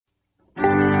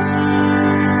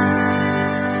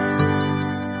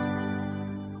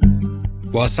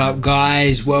What's up,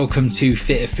 guys? Welcome to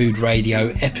Fitter Food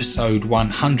Radio, episode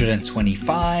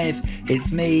 125.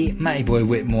 It's me, Matty Boy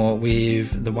Whitmore,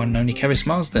 with the one and only Keris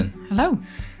Marsden. Hello.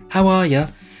 How are you?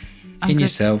 I'm good.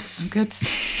 Yourself? I'm good.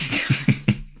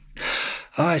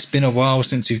 It's been a while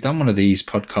since we've done one of these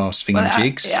podcast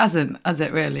thingamajigs. It hasn't, has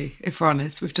it really? If we're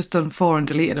honest, we've just done 4 and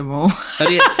deleted them all.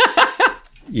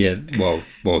 Yeah, well,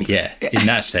 yeah. In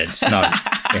that sense, no,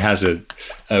 it hasn't.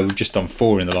 We've just done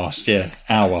 4 in the last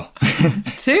hour.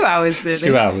 2 hours, really.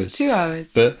 2 hours. 2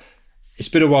 hours. But it's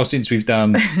been a while since we've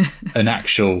done an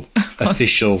actual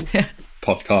official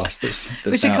podcast.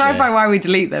 We should clarify why we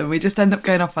delete them. We just end up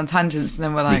going off on tangents, and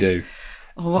then we're like, we do.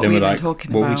 Oh, what are we even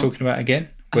talking about? What are we talking about again?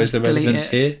 Where's the relevance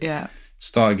here? Yeah.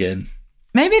 Start again.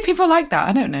 Maybe people like that.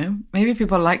 I don't know. Maybe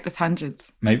people like the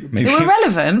tangents. Maybe they were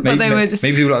relevant, but they were just...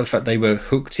 Maybe people like the fact they were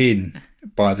hooked in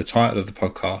by the title of the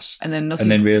podcast and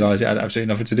then realised it had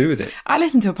absolutely nothing to do with it. I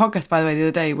listened to a podcast, by the way, the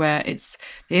other day where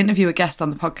they interview a guest on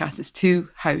the podcast. It's 2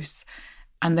 hosts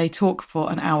and they talk for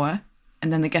an hour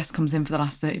and then the guest comes in for the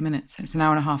last 30 minutes. It's an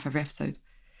hour and a half every episode.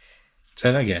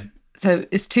 Say that again. So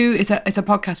it's a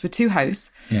podcast with 2 hosts,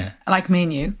 like me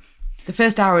and you. The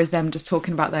first hour is them just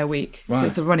talking about their week. Right. So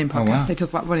it's a running podcast. Oh, wow. They talk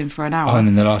about running for an hour. Oh, and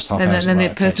then the last half hour. And then the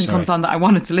person comes on that I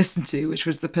wanted to listen to, which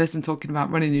was the person talking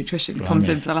about running nutrition, comes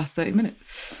in for the last 30 minutes.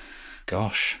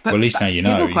 Gosh. But, well, at least now you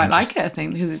know. People quite like it, I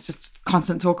think, because it's just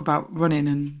constant talk about running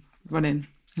and running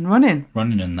and running.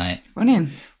 Running and that.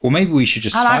 Running. Well, maybe we should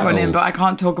just I like running, but I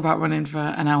can't talk about running for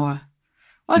an hour.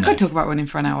 Well, I could talk about running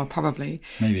for an hour, probably.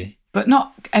 Maybe. But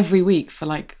not every week for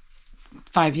like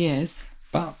 5 years.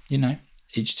 But,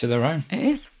 each to their own. It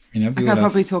is. I could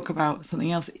probably talk about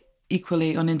something else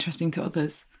equally uninteresting to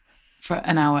others for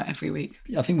an hour every week.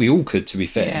 I think we all could, to be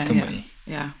fair, couldn't we?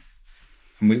 Yeah.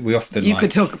 And we often You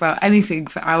could talk about anything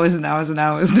for hours and hours and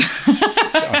hours.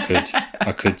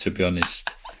 I could, to be honest.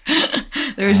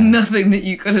 There is nothing that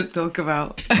you couldn't talk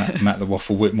about. Matt the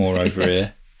Waffle Whitmore over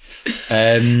here.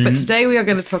 But today we are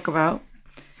going to talk about...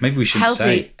 Maybe we shouldn't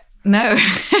say. No.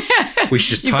 We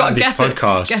should just title this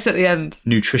podcast. Guess at the end.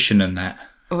 Nutrition and that.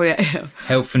 Oh, yeah.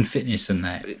 Health and fitness and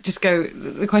that. Just go,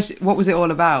 the question, what was it all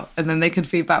about? And then they can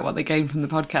feedback what they gained from the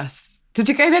podcast. Did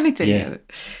you gain anything?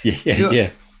 Yeah.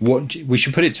 We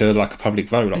should put it to like a public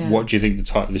vote. Like, what do you think the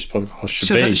title of this podcast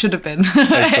should be? Should have been.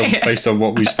 based on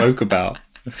what we spoke about.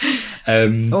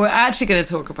 What we're actually going to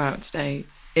talk about today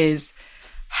is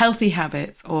healthy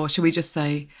habits, or should we just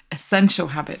say essential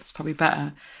habits, probably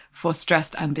better, for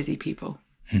stressed and busy people.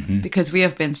 Mm-hmm. Because we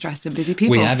have been stressed and busy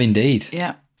people. We have indeed.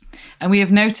 Yeah. And we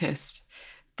have noticed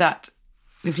that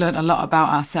we've learned a lot about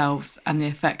ourselves and the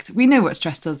effect. We know what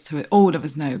stress does to it, all of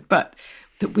us know, but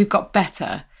that we've got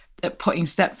better at putting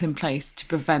steps in place to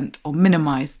prevent or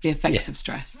minimise the effects of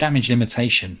stress. Damage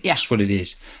limitation. Yeah. That's what it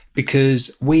is.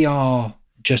 Because we are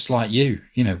just like you.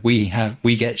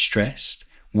 We get stressed.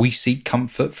 We seek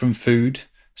comfort from food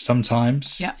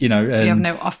sometimes. Yeah. We have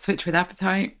no off switch with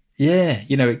appetite. Yeah.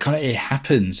 It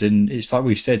happens. And it's like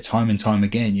we've said time and time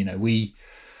again, we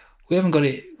haven't got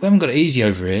it easy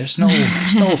over here. It's not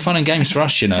all fun and games for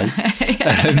us,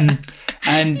 And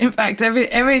in fact,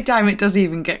 every time it doesn't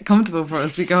even get comfortable for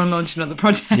us, we go and launch another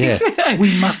project. Yeah.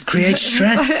 We must create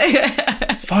stress.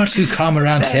 It's far too calm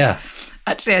around here.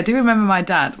 Actually, I do remember my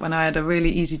dad when I had a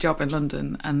really easy job in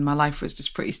London and my life was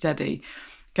just pretty steady,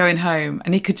 going home,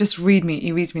 and he could just read me.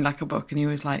 He reads me like a book, and he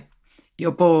was like,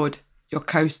 "You're bored. You're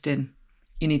coasting.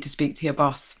 You need to speak to your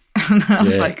boss." And I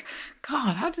was like,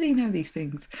 God, how did he know these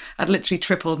things? I'd literally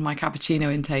tripled my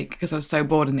cappuccino intake because I was so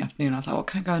bored in the afternoon. I was like, what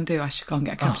can I go and do? I should go and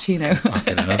get a cappuccino. I'll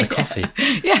get another coffee.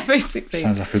 Yeah, basically.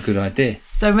 Sounds like a good idea.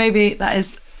 So maybe that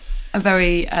is a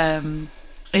very,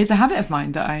 it's a habit of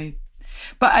mine that I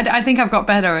think I've got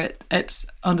better at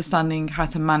understanding how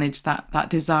to manage that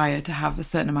desire to have a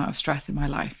certain amount of stress in my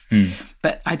life.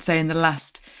 But I'd say in the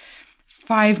last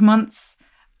 5 months,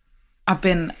 I've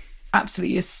been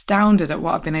absolutely astounded at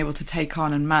what I've been able to take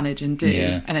on and manage and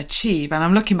do and achieve. And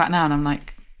I'm looking back now and I'm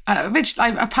like, I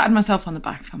patted myself on the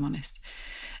back, if I'm honest.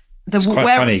 It's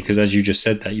quite funny because as you just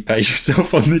said that, you patted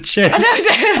yourself on the chest.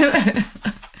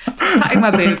 Patting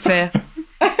my boobs here.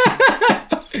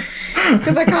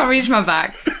 Because I can't reach my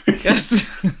back. Because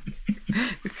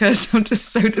I'm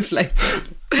just so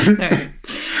deflated.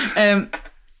 No.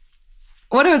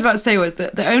 What I was about to say was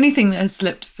that the only thing that has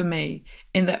slipped for me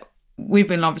in that we've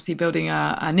been obviously building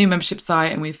a new membership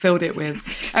site and we've filled it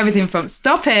with everything from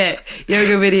stop it,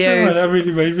 yoga videos. Oh, that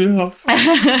really made me laugh.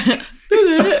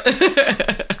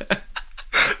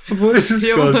 My voice is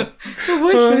gone. Your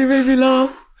voice really made me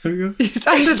laugh. You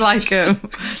sounded like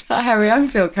that Harry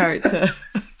Enfield character.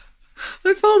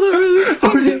 I found that really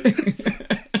funny.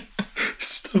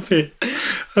 Stop it.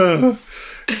 Oh.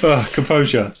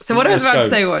 Composure. So what I was about to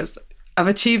say was, I've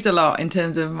achieved a lot in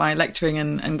terms of my lecturing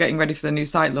and getting ready for the new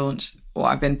site launch. What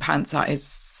I've been pants at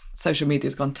is social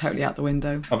media's gone totally out the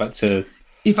window. I've had to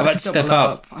You've had to step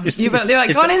up. You're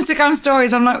like, go on Instagram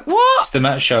stories. I'm like, what? It's the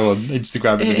Matt Show on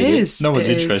Instagram. It is. No one's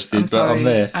interested, but I'm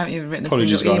there. I haven't even written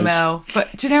Apologies, a single guys. email.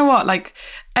 But do you know what? Like,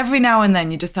 every now and then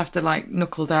you just have to like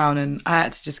knuckle down, and I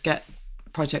had to just get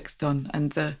projects done.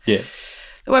 And the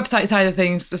website side of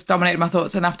things just dominated my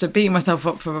thoughts. And after beating myself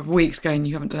up for weeks going,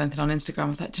 you haven't done anything on Instagram, I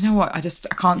was like, do you know what? I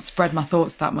can't spread my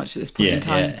thoughts that much at this point in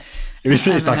time. Yeah. It's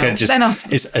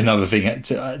another thing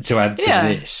to add to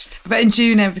this. But in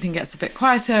June, everything gets a bit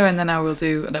quieter, and then I will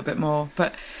do a little bit more.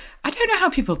 But I don't know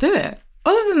how people do it,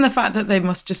 other than the fact that they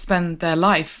must just spend their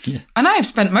life. Yeah. And I have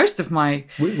spent most of my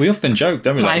we often joke,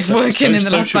 don't we? Like, working in the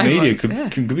last 5 social months. media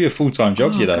can be a full-time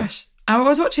job, you know. Gosh. I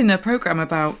was watching a programme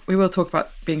about, we will talk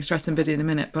about being stressed and busy in a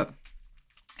minute, but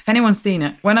if anyone's seen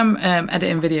it, when I'm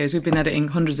editing videos, we've been editing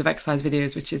hundreds of exercise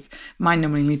videos, which is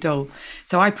mind-numbingly dull.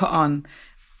 So I put on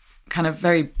kind of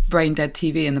very brain-dead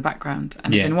TV in the background,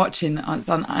 and I've been watching, it's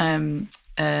on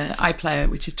iPlayer,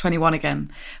 which is 21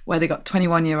 Again, where they got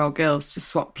 21-year-old girls to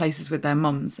swap places with their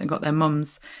mums and got their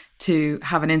mums to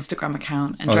have an Instagram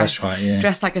account and dress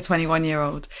like a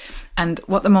 21-year-old. And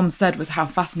what the mums said was how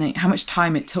fascinating, how much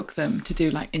time it took them to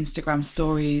do like Instagram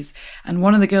stories. And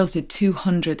one of the girls did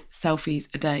 200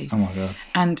 selfies a day. Oh my God.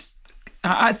 And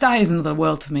that is another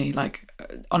world to me. Like,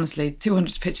 honestly,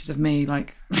 200 pictures of me,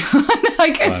 like,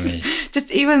 I guess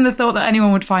just even the thought that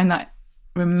anyone would find that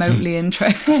remotely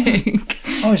interesting.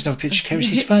 Oh, it's another picture of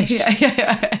Kerry's face.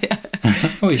 Yeah.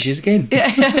 Oh, here she is again.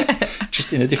 Yeah.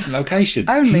 Just in a different location.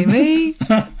 Only me.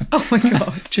 Oh my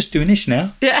God. Just doing this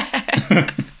now.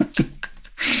 Yeah.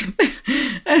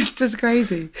 It's just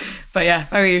crazy. But yeah,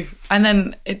 and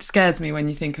then it scares me when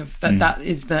you think of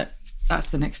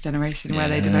that's the next generation where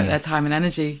they devote their time and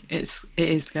energy. It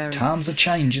is scary. Times are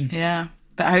changing. Yeah.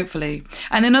 But hopefully.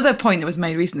 And another point that was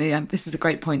made recently, and this is a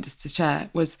great point just to share,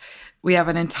 was we have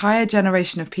an entire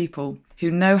generation of people who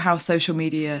know how social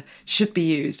media should be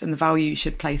used and the value you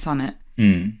should place on it,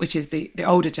 which is the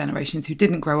older generations who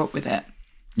didn't grow up with it.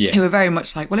 Yeah. Who are very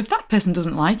much like, well, if that person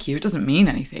doesn't like you, it doesn't mean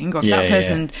anything. Or if that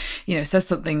person, says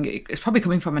something, it's probably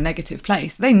coming from a negative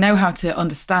place. They know how to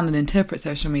understand and interpret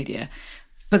social media,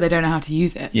 but they don't know how to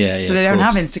use it. So they don't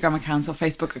have Instagram accounts or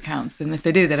Facebook accounts. And if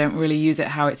they do, they don't really use it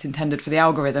how it's intended for the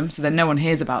algorithm, so then no one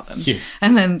hears about them. Yeah.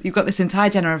 And then you've got this entire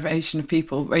generation of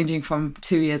people ranging from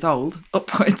 2 years old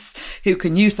upwards who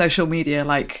can use social media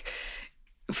like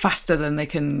faster than they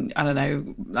can, I don't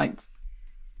know, like,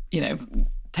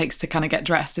 takes to kind of get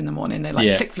dressed in the morning. They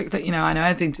like click, I know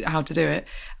everything how to do it,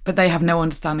 but they have no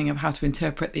understanding of how to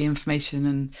interpret the information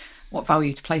and what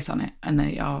value to place on it, and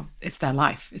it's their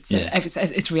life.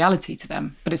 It's reality to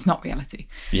them, but it's not reality.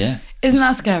 Yeah. Isn't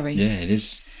that scary? Yeah, it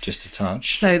is just a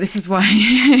touch. So this is why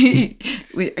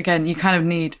you kind of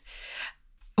need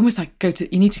almost like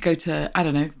you need to go to, I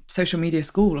don't know, social media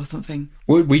school or something.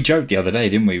 We joked the other day,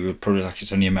 didn't we? We were probably like,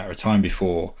 it's only a matter of time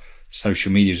before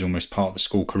social media is almost part of the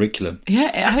school curriculum.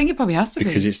 Yeah, I think it probably has to be.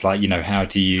 Because it's like, how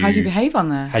do you behave on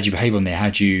there? How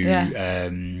do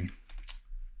you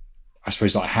I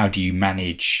suppose, like, how do you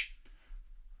manage,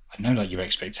 I don't know, like your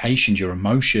expectations, your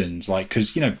emotions, like,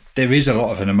 because, there is a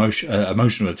lot of an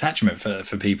emotional attachment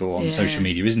for people on social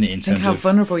media, isn't it? In terms of how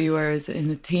vulnerable you were in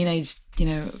the teenage,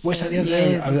 What's that the other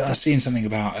day? I was seeing something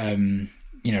about,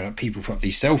 like people put up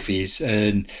these selfies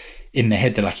and in their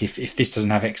head they're like, if this doesn't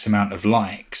have X amount of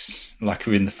likes, like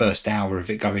within the first hour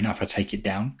of it going up, I take it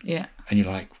down. Yeah. And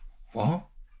you're like, what?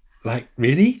 Like,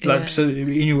 really? Like, so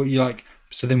you're like,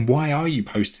 so then why are you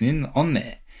posting on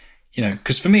there?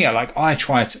 Because for me, I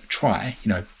try,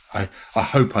 I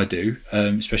hope I do,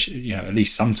 especially, at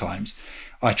least sometimes,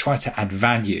 I try to add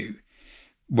value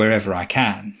wherever I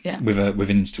can with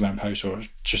an Instagram post or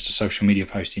just a social media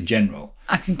post in general.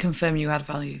 I can confirm you add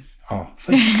value. Oh,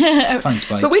 thanks,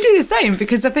 babe. But we do the same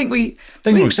because I think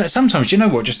sometimes, you know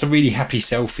what, just a really happy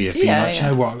selfie of being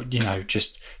you know what,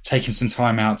 just taking some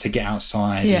time out to get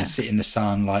outside and sit in the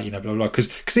sun, like, blah, blah, blah.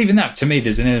 Because even that, to me,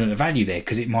 there's an element of value there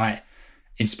because it might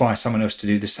inspire someone else to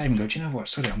do the same and go, do you know what,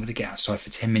 sorry, I'm going to get outside for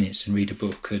 10 minutes and read a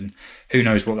book, and who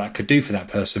knows what that could do for that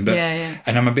person. But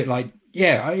and I'm a bit like,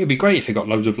 it'd be great if it got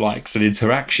loads of likes and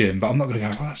interaction, but I'm not going to go,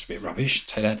 well, that's a bit rubbish,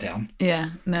 take that down. Yeah,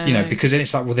 no. Because then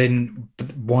it's like, well, then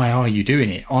why are you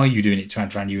doing it? Are you doing it to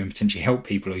add value and potentially help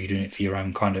people, or are you doing it for your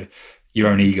own your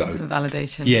own ego?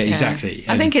 Validation. Yeah, exactly.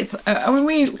 I think it's,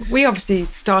 we obviously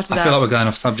started I feel like we're going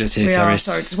off subject here, Clarice.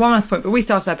 Sorry, just one last point, but we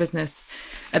started our business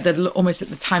almost at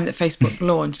the time that Facebook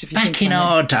launched. If you Back in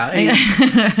our day.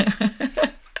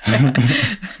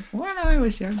 When I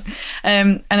was young.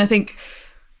 And I think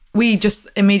we just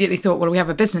immediately thought, well, we have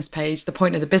a business page. The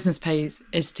point of the business page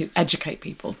is to educate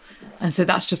people. And so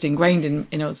that's just ingrained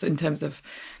in us in terms of,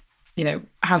 you know,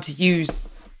 how to use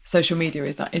social media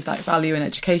is like value and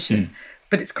education.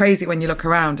 But it's crazy when you look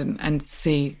around and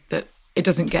see that it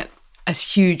doesn't get as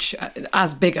huge,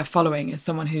 as big a following as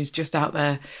someone who's just out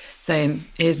there saying,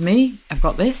 here's me, I've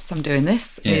got this, I'm doing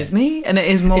this, here's me. And it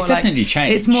is more it's definitely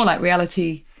changed. It's more like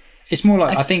reality. It's more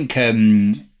like I think,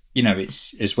 you know,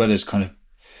 it's as well as kind of,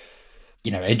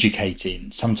 you know,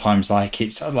 educating. Sometimes, like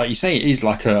it's like you say, it is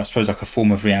like I suppose like a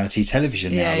form of reality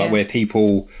television now, like where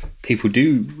people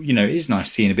do, you know, it is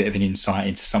nice seeing a bit of an insight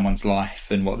into someone's life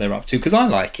and what they're up to. Because I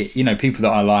like it, you know, people that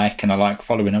I like and I like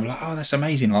following, I'm like, oh, that's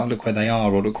amazing. Like, look where they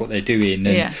are, or look what they're doing,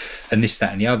 and this,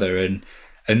 that, and the other, and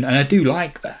I do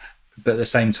like that. But at the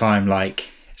same time,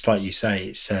 like it's like you say,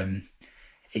 it's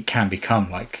it can become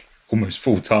like almost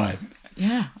full time.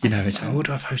 Yeah. You know, it's, what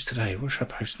do I post today? What should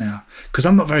I post now? Because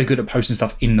I'm not very good at posting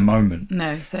stuff in the moment.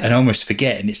 No. So and I almost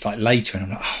forget, and it's like later, and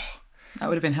I'm like, oh, that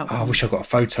would have been helpful. I wish I got a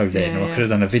photo then, or I could have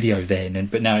done a video then.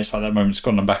 But now it's like that moment's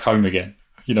gone, I'm back home again.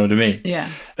 You know what I mean? Yeah.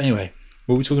 Anyway,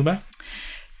 what were we talking about?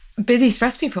 Busy,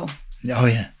 stressed people. Oh,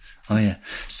 yeah.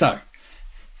 So,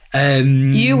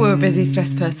 you were a busy,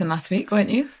 stressed person last week,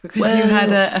 weren't you? Because you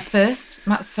had a first,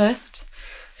 Matt's first.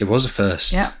 It was a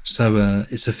first. Yeah. So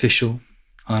it's official.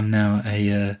 I'm now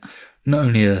not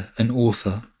only an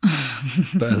author,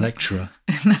 but a lecturer.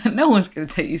 No one's going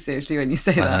to take you seriously when you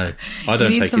say that. I know. I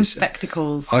don't you need take some it.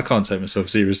 spectacles. I can't take myself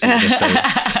seriously when I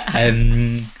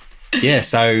say it.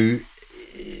 So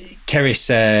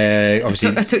Keris,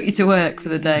 obviously, I took you to work for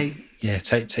the day. Yeah,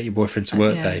 take your boyfriend to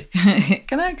work day.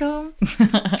 Can I come?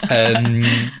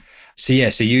 So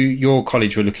your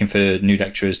college were looking for new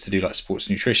lecturers to do like sports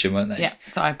nutrition, weren't they? Yeah.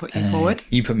 So I put you forward.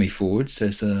 You put me forward.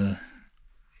 Says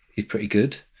he's pretty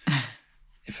good,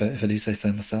 if I do say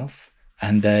so myself.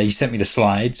 And you sent me the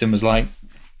slides and was like,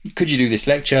 could you do this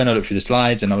lecture? And I looked through the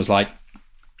slides and I was like,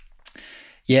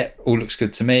 yeah, all looks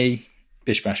good to me.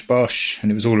 Bish bash bosh. And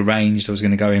it was all arranged. I was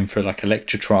going to go in for like a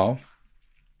lecture trial.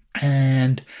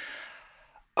 And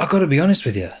I got to be honest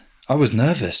with you, I was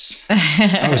nervous.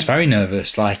 I was very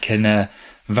nervous, and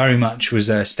very much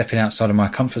was stepping outside of my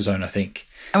comfort zone, I think.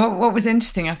 And what was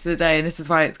interesting after the day, and this is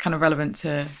why it's kind of relevant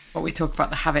to what we talk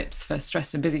about, the habits for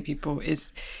stressed and busy people,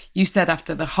 is you said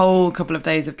after the whole couple of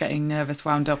days of getting nervous,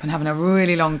 wound up and having a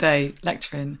really long day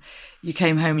lecturing, you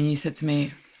came home and you said to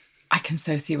me, I can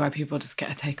so see why people just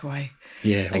get a takeaway.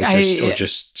 Yeah, or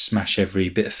just smash every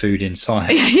bit of food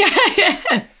inside.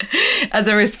 Yeah. As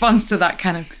a response to that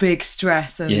kind of big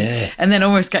stress. And then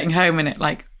almost getting home and it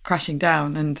like crashing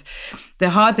down. And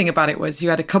the hard thing about it was you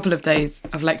had a couple of days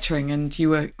of lecturing and you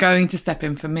were going to step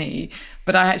in for me,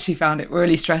 but I actually found it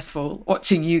really stressful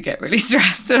watching you get really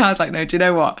stressed. And I was like, no, do you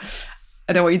know what?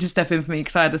 I don't want you to step in for me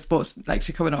because I had a sports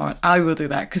lecture coming on. I will do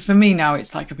that. Because for me now,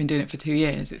 it's like I've been doing it for 2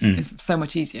 years. It's so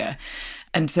much easier.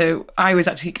 And so I was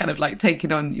actually kind of like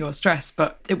taking on your stress.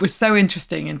 But it was so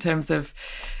interesting in terms of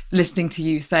listening to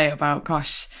you say about,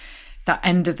 gosh, that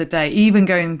end of the day, even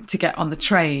going to get on the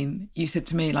train, you said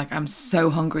to me, like, I'm so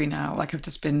hungry now. Like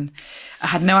I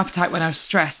had no appetite when I was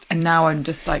stressed. And now I'm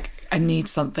just like, I need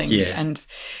something. Yeah. And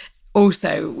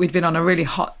also, we'd been on a really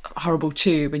hot, horrible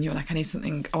tube, and you were like, I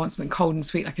want something cold and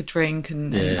sweet, like a drink.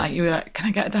 And like, you were like, can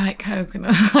I get a Diet Coke? And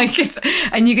like,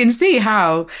 and you can see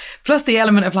how, plus the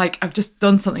element of like, I've just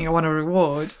done something I want to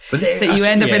reward, that you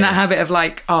end up in that habit of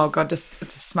like, oh God, just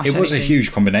smash it. It was a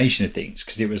huge combination of things,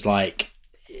 because it was like,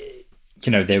 you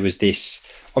know, there was this,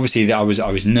 obviously I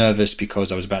was nervous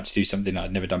because I was about to do something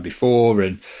I'd never done before.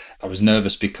 And I was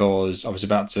nervous because I was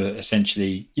about to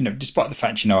essentially, you know, despite the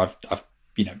fact, you know, I've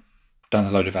you know, done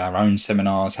a load of our own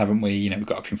seminars, haven't we? You know, we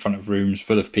got up in front of rooms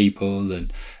full of people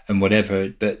and whatever,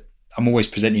 but I'm always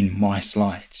presenting my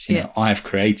slides. You know, I've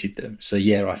created them. So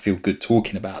I feel good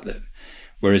talking about them.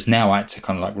 Whereas now I had to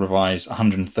kind of like revise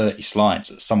 130 slides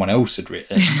that someone else had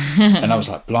written. And I was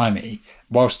like, blimey,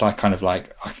 whilst I kind of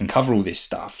like, I can cover all this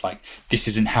stuff, like this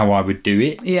isn't how I would do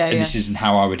it. This isn't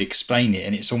how I would explain it.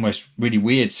 And it's almost really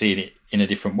weird seeing it in a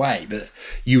different way. But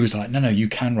you was like, no, you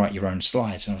can write your own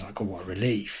slides. And I was like, oh, what a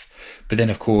relief. But then,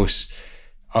 of course,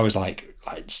 I was like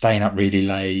staying up really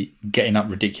late, getting up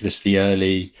ridiculously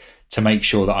early to make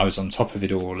sure that I was on top of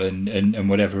it all and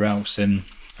whatever else. And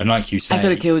like you say, I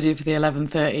could have killed you for the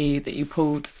 11:30 that you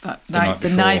pulled that night. The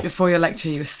night before your lecture,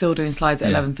 you were still doing slides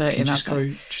at 11:30.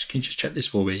 Can you just check this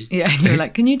for me? Yeah, and you were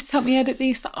like, can you just help me edit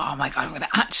these? Oh my God, I'm going to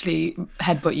actually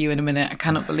headbutt you in a minute. I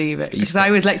cannot believe it. Because I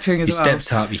was lecturing as well. You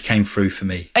stepped up, you came through for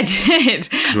me. I did.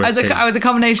 I was a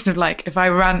combination of like, if I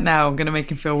rant now, I'm going to make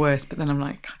him feel worse. But then I'm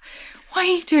like, why are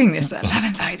you doing this at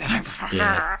 11:30?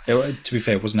 Yeah. To be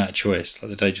fair, it wasn't out of choice. Like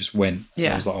the day just went.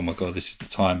 Yeah. I was like, oh my God, this is the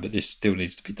time, but this still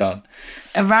needs to be done.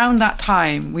 Around that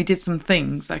time, we did some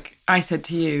things. Like I said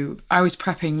to you, I was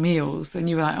prepping meals, and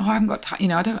you were like, "Oh, I haven't got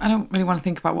time. I don't really want to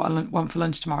think about what I want for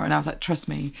lunch tomorrow." And I was like, "Trust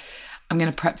me, I'm going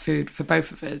to prep food for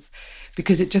both of us,"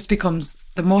 because it just becomes,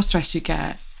 the more stress you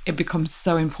get, it becomes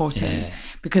so important. Yeah.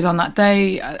 Because on that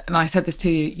day, and I said this to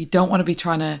you, you don't want to be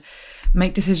trying to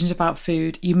make decisions about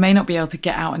food. You may not be able to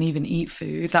get out and even eat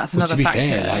food. That's another factor. To be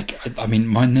fair, like, I mean,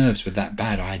 my nerves were that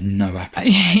bad. I had no appetite.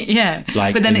 Yeah.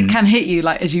 Like, but then it can hit you,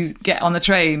 like, as you get on the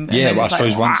train. Yeah, well, I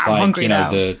suppose once, like,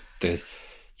 the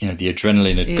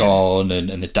adrenaline had gone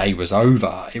and the day was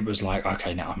over, it was like,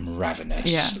 okay, now I'm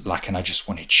ravenous. Yeah. Like, and I just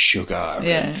wanted sugar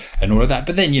and all of that.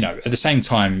 But then, at the same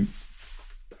time,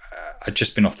 I'd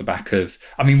just been off the back of,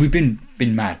 I mean, we've been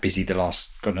mad busy the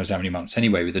last God knows how many months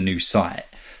anyway with a new site.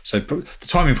 So the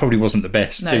timing probably wasn't the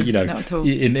best, not at all.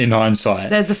 In hindsight.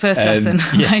 There's the first lesson.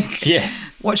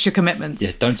 What's your commitments?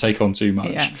 Yeah, don't take on too much.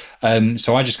 Yeah.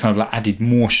 So I just kind of like added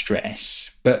more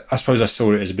stress, but I suppose I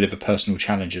saw it as a bit of a personal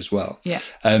challenge as well. Yeah.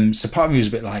 So part of me was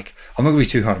a bit like, I'm not going to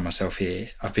be too hard on myself here.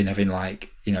 I've been having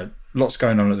lots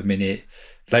going on at the minute,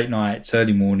 late nights,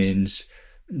 early mornings,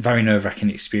 very nerve-wracking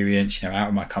experience, out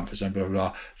of my comfort zone, blah, blah,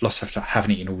 blah. Lots of stuff,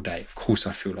 haven't eaten all day. Of course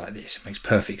I feel like this. It makes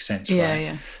perfect sense, right?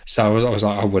 Yeah. So I was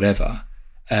like, oh, whatever.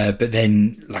 But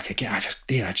then, again, I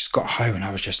just got home and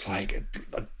I was just like,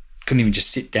 I couldn't even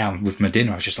just sit down with my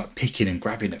dinner. I was just like picking and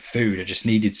grabbing at food. I just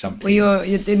needed something. Well,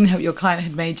 you didn't help. Your client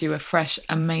had made you a fresh,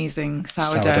 amazing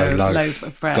sourdough loaf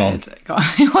of bread. Gone.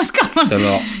 It was gone. The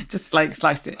lot. Just like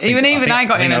sliced it. I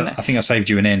got in. I think I saved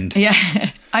you an end. Yeah.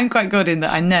 I'm quite good in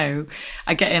that. I know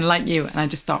I get in like you and I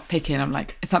just start picking. I'm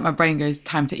like, it's like my brain goes,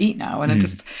 time to eat now. And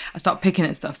I start picking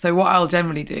at stuff. So what I'll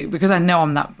generally do, because I know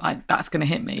that's going to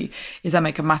hit me, is I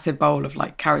make a massive bowl of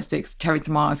like carrot sticks, cherry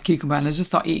tomatoes, cucumber, and I just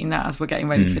start eating that as we're getting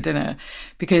ready for dinner.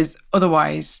 Because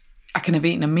otherwise I can have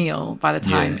eaten a meal by the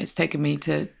time it's taken me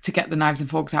to get the knives and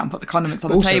forks out and put the condiments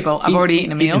on the table. I've already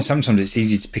eaten a meal. Even sometimes it's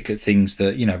easy to pick at things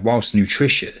that, whilst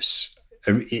nutritious,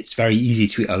 it's very easy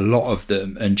to eat a lot of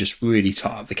them and just really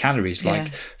tie up the calories.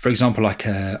 Like, for example, like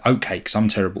oatcakes, I'm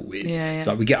terrible with.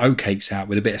 Like, we get oatcakes out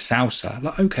with a bit of salsa.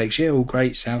 Like, oatcakes, all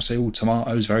great. Salsa, all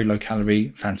tomatoes, very low calorie,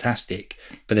 fantastic.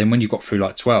 But then when you've got through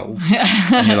like 12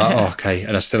 and you're like, oh, okay,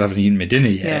 and I still haven't eaten my dinner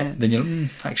yet, then you're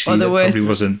like, actually, that probably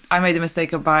wasn't. I made the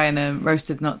mistake of buying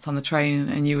roasted nuts on the train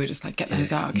and you were just like, get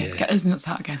those out again, get those nuts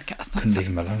out again, get those nuts out. Couldn't leave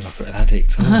them alone, I was like an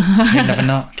addict. Come on, have a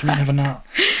nut. Come on, have a nut.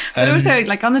 But also,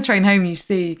 like on the train home, you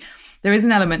see there is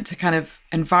an element to kind of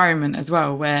environment as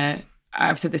well, where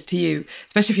I've said this to you,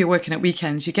 especially if you're working at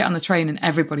weekends, you get on the train and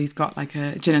everybody's got like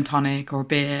a gin and tonic or a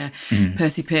beer,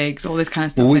 Percy Pigs, all this kind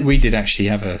of stuff. Well, we did actually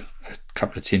have a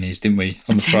couple of tinnies, didn't we,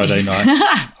 on the Friday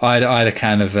night? I had a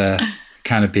can of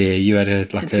beer. You had a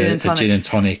gin and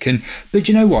tonic. But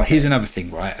you know what? Here's another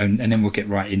thing, right? And then we'll get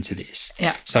right into this.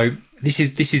 Yeah. So this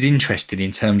is interesting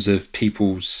in terms of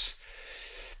people's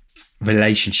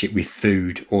relationship with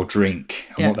food or drink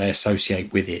and what they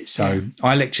associate with it. So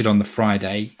I lectured on the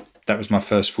Friday. That was my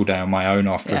first full day on my own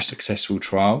after a successful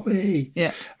trial.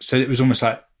 Yeah. So it was almost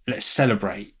like, let's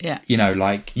celebrate. Yeah.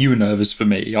 Like you were nervous for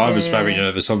me. I was very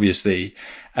nervous, obviously.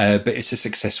 But it's a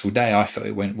successful day. I felt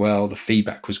it went well. The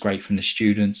feedback was great from the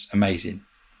students. Amazing.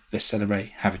 Let's celebrate,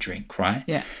 have a drink, right?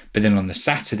 Yeah. But then on the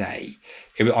Saturday,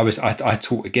 I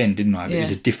taught again, didn't I? But it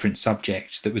was a different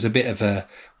subject that was a bit of a,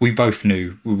 we both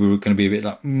knew we were going to be a bit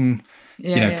like,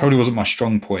 probably wasn't my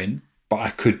strong point, but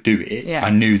I could do it. Yeah. I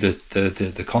knew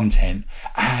the content.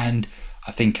 And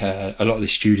I think a lot of the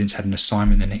students had an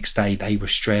assignment the next day. They were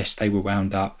stressed, they were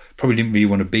wound up, probably didn't really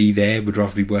want to be there, would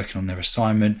rather be working on their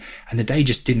assignment. And the day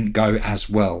just didn't go as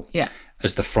well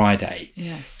as the Friday.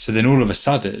 Yeah. So then all of a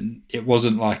sudden, it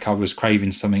wasn't like I was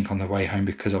craving something on the way home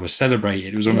because I was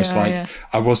celebrating. It was almost like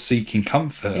I was seeking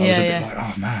comfort. I was a bit like,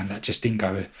 oh man, that just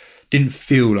didn't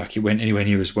feel like it went anywhere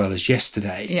near as well as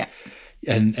yesterday. Yeah.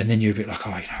 And then you're a bit like,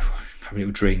 have a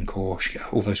little drink, or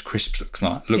all those crisps look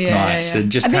nice.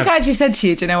 And just I actually said to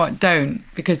you, do you know what, don't,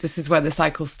 because this is where the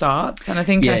cycle starts. And I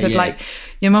think I said, like,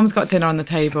 your mum's got dinner on the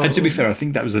table. And to be fair, I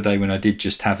think that was the day when I did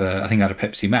just have I had a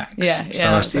Pepsi Max.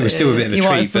 So it was still a bit of a treat.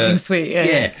 Wanted something sweet,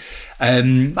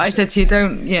 but I said to you,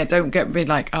 don't get me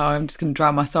like, oh, I'm just going to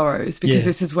drown my sorrows, because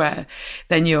this is where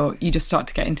then you just start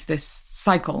to get into this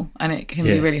cycle, and it can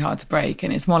be really hard to break.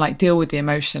 And it's more like deal with the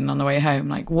emotion on the way home,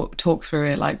 like talk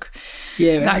through it, like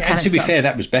that and to be fair,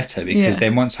 that was better because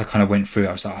then once I kind of went through it,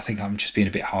 I was like, I think I'm just being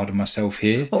a bit hard on myself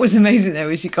here. What was amazing though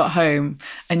is you got home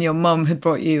and your mum had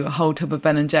brought you a whole tub of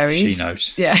Ben and Jerry's. She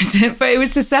knows. Yeah, but it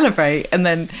was to celebrate, and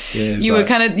then you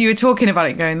were talking about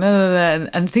it, going and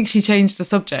I think she changed the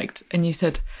subject, and you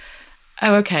said,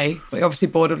 oh, okay. Well, you're obviously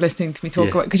bored of listening to me talk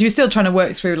about, because you were still trying to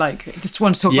work through, like, just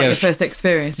want to talk about your first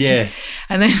experience. Yeah.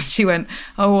 And then she went,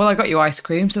 oh, well, I got you ice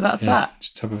cream, so that's that.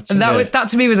 And that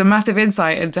to me was a massive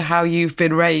insight into how you've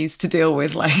been raised to deal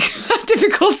with, like,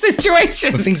 difficult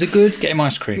situations. When things are good, get him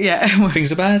ice cream. Yeah. When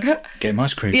things are bad, get him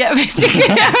ice cream. Yeah, basically.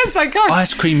 I was like, gosh.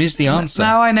 Ice cream is the answer.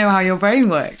 Now I know how your brain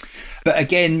works. But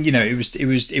again,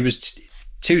 it was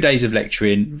 2 days of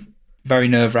lecturing, very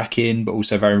nerve-wracking, but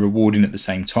also very rewarding at the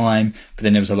same time. But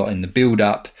then there was a lot in the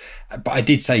build-up. But I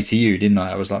did say to you, didn't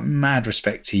I? I was like, mad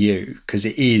respect to you, because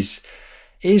it is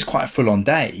quite a full-on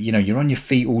day. You're on your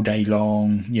feet all day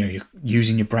long. You're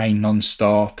using your brain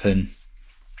non-stop and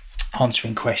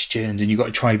answering questions, and you've got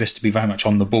to try your best to be very much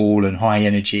on the ball and high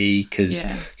energy, because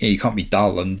you can't be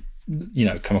dull and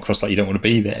come across like you don't want to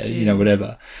be there.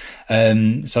 Whatever.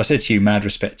 So I said to you, mad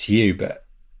respect to you, but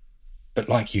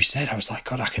like you said, I was like,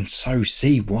 God, I can so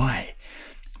see why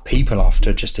people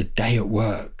after just a day at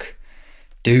work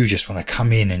do just want to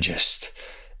come in and just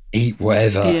eat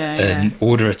whatever and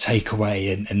order a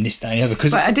takeaway and this, that and the other.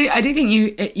 But I do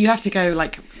think you have to go,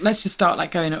 like, let's just start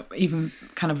like going up, even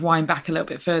kind of wind back a little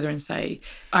bit further and say,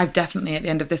 I've definitely at the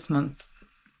end of this month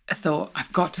thought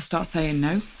I've got to start saying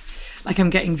no. Like,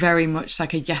 I'm getting very much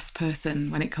like a yes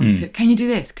person when it comes to, can you do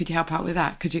this? Could you help out with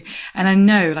that? Could you? And I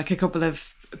know, like, a couple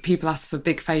of people ask for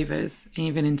big favours,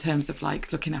 even in terms of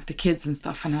like looking after kids and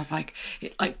stuff, and I was like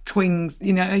twings,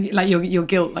 like your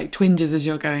guilt like twinges as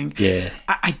you're going,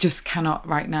 I just cannot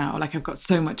right now, like I've got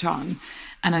so much on,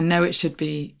 and I know it should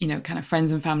be kind of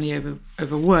friends and family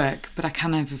over work, but I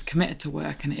kind of have committed to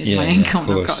work, and it is my income,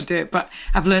 and I've got to do it. But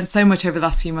I've learned so much over the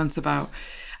last few months about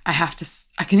I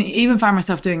can even find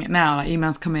myself doing it now, like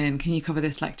emails come in, can you cover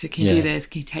this lecture, can you do this,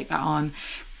 can you take that on,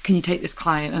 can you take this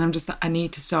client, and I'm just, I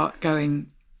need to start going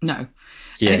no.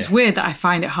 And it's weird that I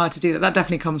find it hard to do that. That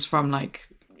definitely comes from like,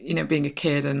 being a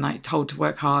kid and like told to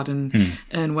work hard and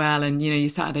earn well, and you're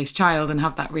Saturday's child and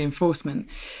have that reinforcement.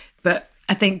 But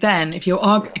I think then if you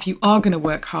are going to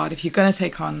work hard, if you're going to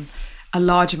take on a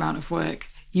large amount of work,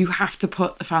 you have to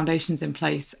put the foundations in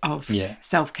place of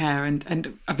self-care.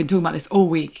 And I've been talking about this all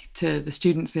week to the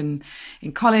students in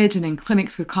college and in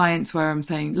clinics with clients, where I'm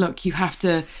saying, look, you have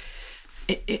to,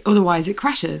 otherwise it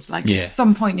crashes. Like at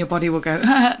some point your body will go,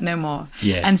 no more.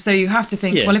 And so you have to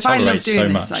think, well, if I love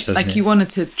doing this, like you wanted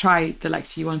to try the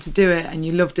lecture, you wanted to do it and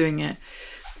you love doing it.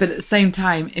 But at the same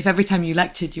time, if every time you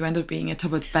lectured you end up being a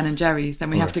tub of Ben and Jerry's, then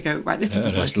we have to go, right, this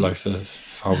isn't working.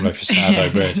 Whole loaf of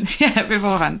sourdough bread.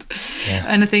 Beforehand.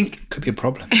 And I think could be a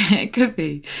problem. It could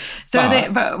be. So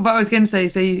but what I was going to say,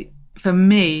 so for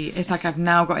me, it's like I've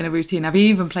now got in a routine. I've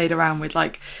even played around with,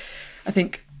 like, I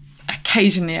think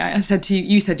occasionally I said to you,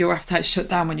 you said your appetite shut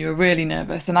down when you were really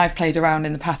nervous, and I've played around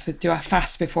in the past with, do I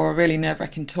fast before a really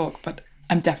nerve-wracking talk? But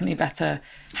I'm definitely better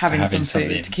having some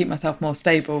food to keep myself more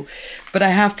stable. But I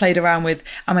have played around with,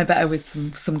 am I better with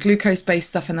some glucose-based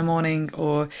stuff in the morning,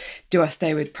 or do I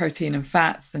stay with protein and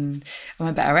fats? And am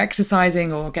I better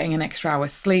exercising or getting an extra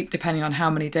hour's sleep, depending on how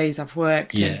many days I've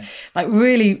worked? And like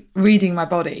really reading my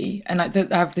body. And like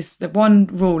I have the one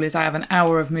rule is I have an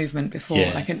hour of movement before.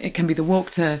 Like it can be the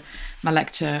walk to my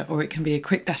lecture, or it can be a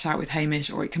quick dash out with Hamish,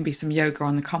 or it can be some yoga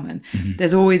on the common.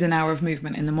 There's always an hour of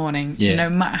movement in the morning, no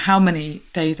matter how many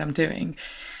days I'm doing.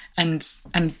 And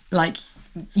like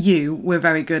you, we're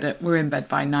very good at, we're in bed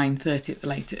by 9:30 at the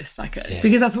latest,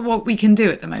 because that's what we can do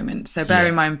at the moment. So bear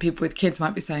in mind, people with kids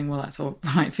might be saying, well, that's all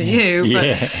right for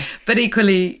you, but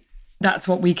equally that's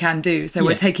what we can do. So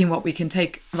we're taking what we can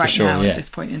take right now at this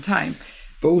point in time.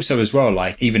 But also as well,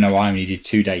 like, even though I only did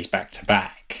 2 days back to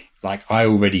back, like I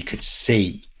already could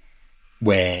see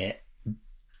where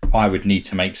I would need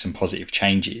to make some positive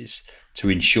changes to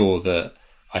ensure that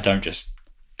I don't just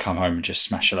come home and just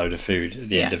smash a load of food at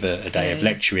the end of a day of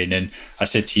lecturing. And I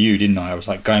said to you, didn't I was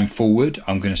like, going forward,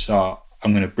 I'm going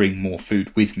to bring more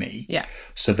food with me,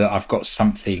 so that I've got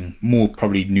something more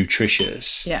probably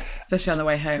nutritious, especially on the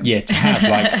way home, to have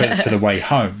like for the way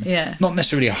home, not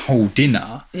necessarily a whole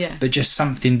dinner, but just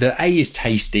something that is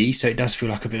tasty, so it does feel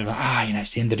like a bit of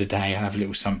it's the end of the day, I'll have a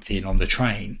little something on the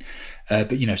train, but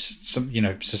so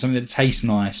something that tastes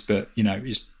nice, but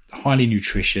is highly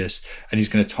nutritious, and he's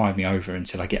going to tide me over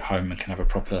until I get home and can have a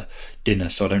proper dinner,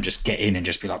 so I don't just get in and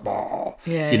just be like, oh,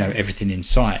 everything in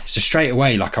sight. So straight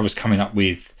away, like, I was coming up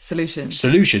with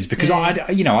solutions because I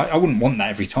wouldn't want that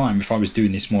every time if I was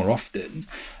doing this more often.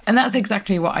 And that's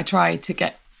exactly what I try to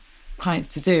get clients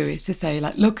to do, is to say,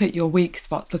 like, look at your weak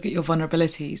spots, look at your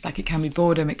vulnerabilities. Like, it can be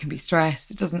boredom, it can be stress,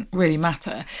 it doesn't really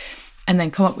matter, and then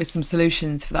come up with some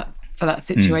solutions for that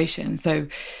situation. So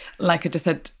like I just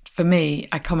said, for me,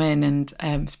 I come in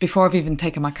and before I've even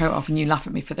taken my coat off, and you laugh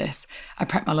at me for this, I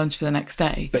prep my lunch for the next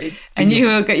day.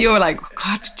 You're like,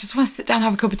 God, just want to sit down and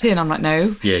have a cup of tea, and I'm like,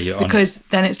 no, because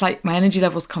then it's like my energy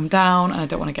levels come down and I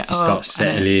don't want to get up. Start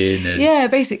settling.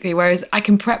 Basically. Whereas I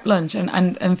can prep lunch,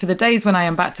 and for the days when I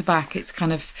am back to back, it's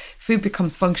kind of, food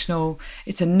becomes functional.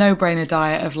 It's a no-brainer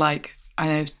diet of, like, I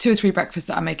know 2 or 3 breakfasts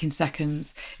that I make in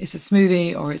seconds. It's a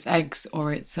smoothie, or it's eggs,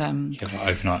 or it's like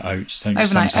overnight oats, don't you,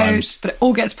 sometimes? But it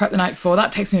all gets prepped the night before.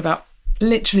 That takes me about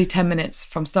literally 10 minutes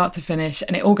from start to finish,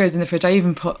 and it all goes in the fridge. I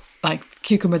even put, like,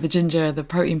 cucumber, the ginger, the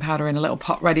protein powder in a little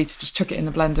pot ready to just chuck it in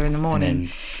the blender in the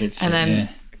morning. And then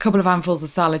a couple of handfuls of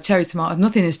salad, cherry tomatoes,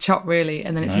 nothing is chopped really,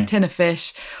 and then it's a tin of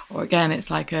fish, or again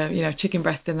it's like a chicken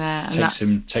breast in there.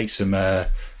 And take some.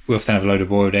 We often have a load of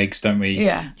boiled eggs, don't we?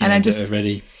 Yeah, and I just are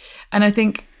ready. And I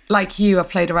think, like you, I've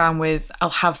played around with, I'll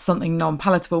have something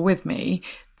non-palatable with me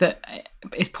that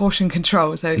is portion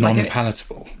control. So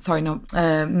non-palatable?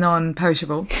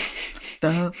 Non-perishable.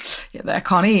 That I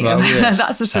can't eat. Well, yes.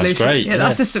 That's the solution. Great.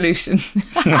 That's the solution.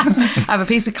 I have a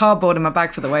piece of cardboard in my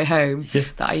bag for the way home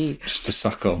that I eat. Just to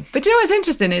suck on. But you know what's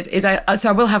interesting is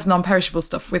I will have non-perishable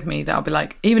stuff with me that I'll be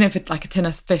like, even if it's like a tin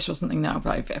of fish or something now,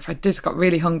 if I just got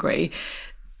really hungry,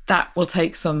 that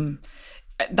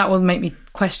will make me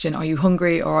question, are you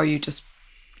hungry or are you just,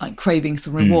 like, craving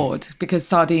some reward? Because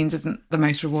sardines isn't the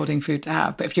most rewarding food to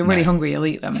have, but if you're really hungry, you'll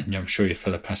eat them. And I'm sure your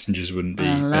fellow passengers wouldn't be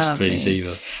best pleased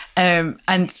either.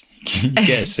 And you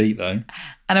get a seat though.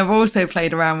 And I've also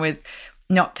played around with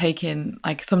not taking,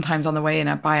 like, sometimes on the way in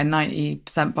I buy a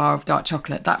 90% bar of dark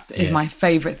chocolate. That is my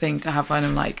favourite thing to have when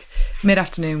I'm, like,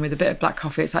 mid-afternoon with a bit of black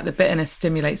coffee. It's like the bitterness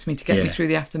stimulates me to get me through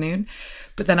the afternoon.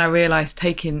 But then I realised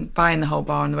buying the whole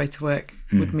bar on the way to work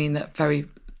would mean that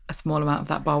a small amount of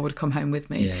that bar would come home with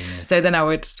me. So then I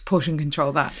would portion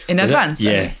control that in advance.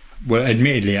 Well,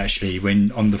 admittedly, actually,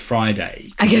 when on the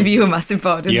Friday, I gave you a massive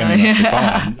bar, didn't I? You a massive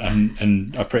bar,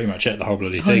 and I pretty much ate the whole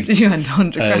bloody thing. You had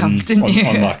 100 grams, didn't you?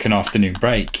 On like an afternoon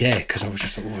break, because I was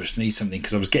just like, I just need something,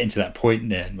 because I was getting to that point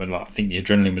then when, like, I think the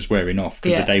adrenaline was wearing off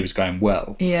because the day was going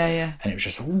well. And it was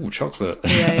just like, chocolate.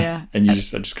 And I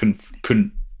just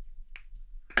couldn't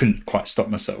quite stop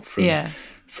myself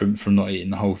from not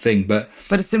eating the whole thing. But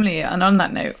similarly, and on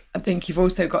that note, I think you've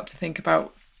also got to think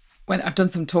about, when I've done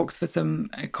some talks for some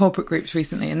corporate groups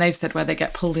recently, and they've said where they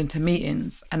get pulled into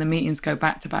meetings and the meetings go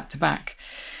back to back to back,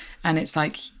 and it's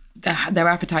like their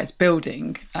appetite's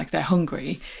building, like they're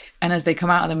hungry, and as they come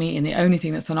out of the meeting, the only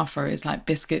thing that's on offer is like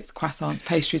biscuits, croissants,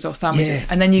 pastries, or sandwiches.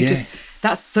 And then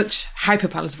that's such hyper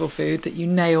palatable food that you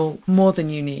nail more than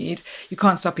you need. You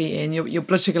can't stop eating. Your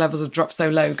blood sugar levels will drop so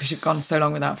low because you've gone so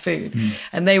long without food.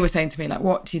 And they were saying to me, like,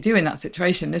 what do you do in that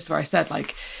situation? This is where I said,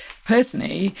 like,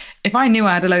 personally, if I knew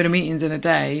I had a load of meetings in a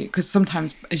day, because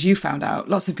sometimes, as you found out,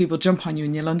 lots of people jump on you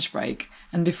in your lunch break,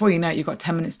 and before you know it, you've got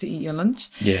 10 minutes to eat your lunch.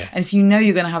 And if you know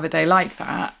you're going to have a day like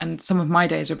that, and some of my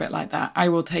days are a bit like that, I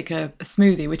will take a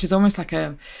smoothie, which is almost like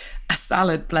a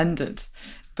salad blended,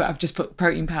 but I've just put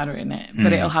protein powder in it.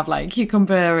 But it'll have like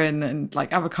cucumber and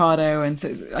like avocado and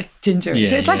so, like ginger.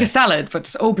 So it's like a salad, but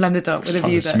just all blended up with a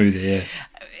view that smoothie,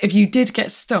 if you did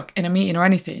get stuck in a meeting or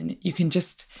anything, you can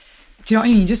just... Do you know what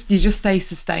I mean? You just stay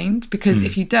sustained, because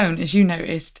if you don't, as you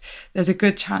noticed, there's a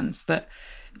good chance that,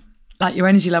 like, your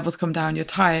energy levels come down, you're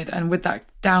tired, and with that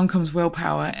down comes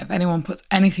willpower. If anyone puts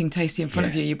anything tasty in front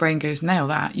of you, your brain goes, nail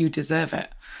that, you deserve it.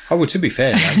 Oh, well, to be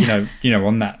fair, like,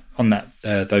 on that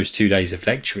those 2 days of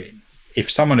lecturing,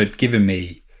 if someone had given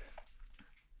me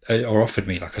or offered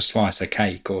me like a slice of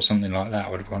cake or something like that, I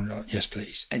would have gone, like, yes,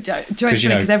 please.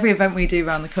 Because every event we do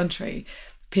around the country,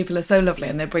 people are so lovely,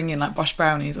 and they bring in like Bosch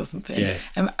brownies or something.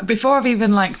 And before I've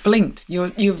even like blinked,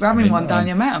 you're ramming one down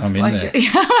your mouth. I'm in there. Like,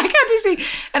 how do you see?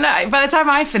 And by the time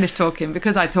I finish talking,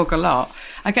 because I talk a lot,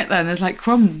 I get there and there's like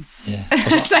crumbs.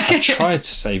 I tried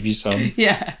to save you some.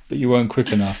 But you weren't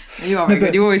quick enough. You are very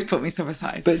good. You always put me some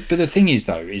aside. But the thing is,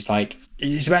 though, is like,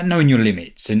 it's about knowing your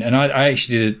limits. And I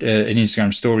actually did an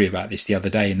Instagram story about this the other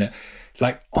day, and that,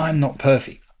 like, I'm not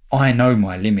perfect. I know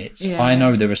my limits. I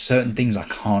know there are certain things I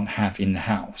can't have in the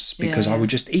house because I would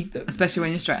just eat them. Especially when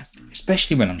you're stressed.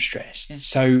 Especially when I'm stressed.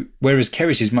 So, whereas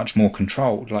Keris is much more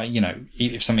controlled. Like,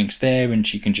 if something's there and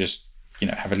she can just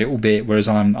have a little bit, whereas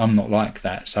I'm not like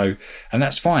that. So, and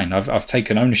that's fine. I've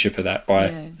taken ownership of that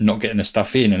by not getting the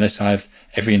stuff in unless I have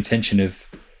every intention of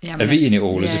eating it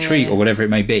all as a treat or whatever it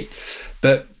may be.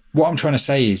 But what I'm trying to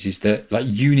say is that like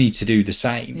you need to do the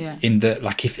same in that,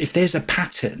 like if there's a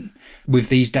pattern with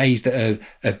these days that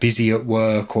are busy at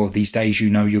work, or these days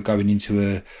you're going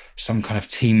into some kind of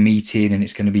team meeting and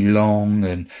it's going to be long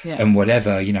and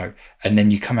whatever, and then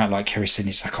you come out like Kerry said,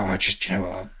 it's like, oh,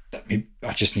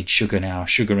 I just need sugar now,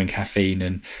 sugar and caffeine,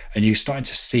 and you're starting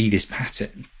to see this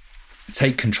pattern.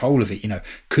 Take control of it.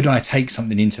 Could I take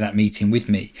something into that meeting with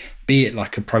me, be it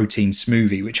like a protein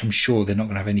smoothie, which I'm sure they're not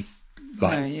going to have any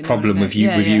problem with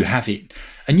you having.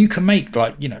 And you can make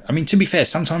to be fair,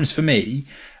 sometimes for me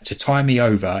to tie me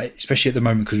over, especially at the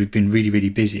moment because we've been really, really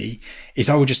busy, is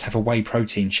I will just have a whey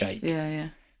protein shake.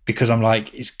 Because I'm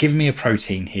like, it's giving me a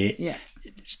protein hit. It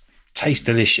tastes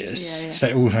delicious. So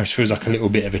it almost feels like a little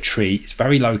bit of a treat. It's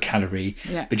very low calorie,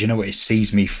 but you know what? It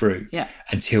sees me through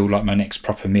until like my next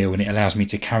proper meal, and it allows me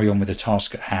to carry on with the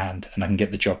task at hand, and I can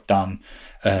get the job done.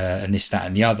 And this, that,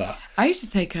 and the other. I used to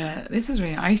take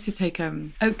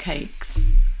oatcakes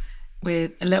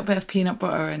with a little bit of peanut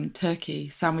butter and turkey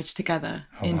sandwiched together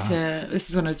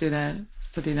this is when I was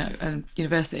studying at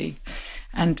university,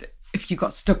 and if you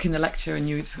got stuck in the lecture and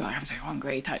you were just like, I'm so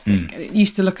hungry type thing, it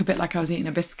used to look a bit like I was eating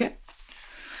a biscuit.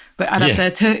 But I'd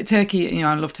have the turkey,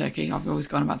 I love turkey. I've always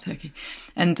gone about turkey.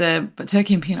 And but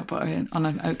turkey and peanut butter on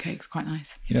an oatcake is quite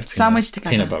nice. You'd have sandwiched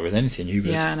together. Peanut butter with anything, you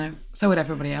would. Yeah, I know. So would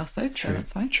everybody else, though. True, so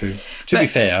that's fine. True. To be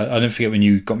fair, I'll never forget when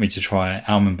you got me to try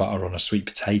almond butter on a sweet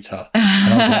potato.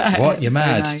 And I was like, what? You're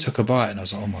mad? Nice. Took a bite and I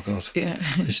was like, oh my God,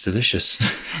 it's delicious.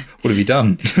 What have you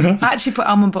done? I actually put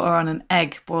almond butter on an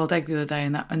boiled egg the other day,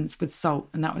 and with salt,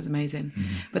 and that was amazing.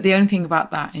 But the only thing about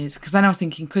that is, because then I was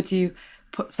thinking, could you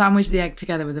sandwich the egg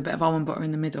together with a bit of almond butter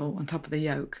in the middle on top of the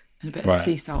yolk and a bit of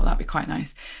sea salt? That'd be quite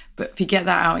nice. But if you get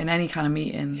that out in any kind of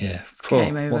meeting, it's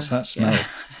game over. What's that smell?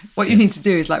 What you need to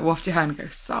do is like waft your hand and go,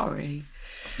 sorry.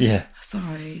 Yeah.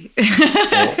 Sorry.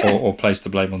 or place the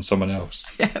blame on someone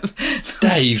else. Yeah.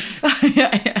 Dave.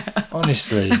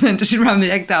 Honestly. And then just ram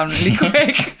the egg down really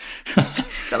quick.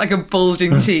 Got like a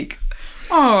bulging cheek.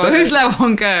 Oh, who's let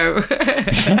one go?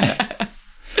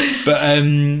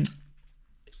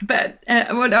 But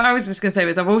what I was just going to say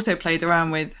was I've also played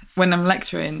around with, when I'm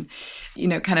lecturing,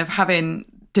 kind of having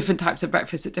different types of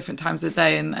breakfast at different times of the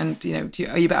day. And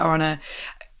are you better on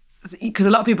because a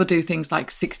lot of people do things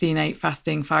like 16-8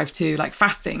 fasting, 5-2, like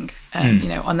fasting,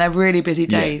 on their really busy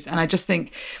days. And I just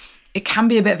think it can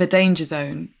be a bit of a danger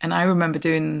zone. And I remember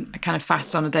doing a kind of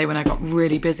fast on a day when I got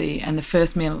really busy. And the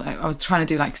first meal, I was trying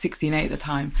to do like 16-8 at the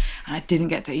time. And I didn't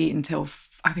get to eat until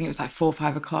I think it was like 4 or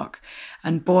 5 o'clock.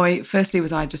 And boy, firstly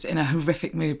was I just in a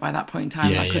horrific mood by that point in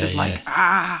time. I could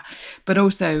have but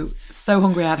also so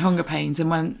hungry, I had hunger pains.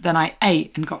 And then I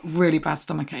ate and got really bad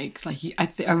stomach aches. Like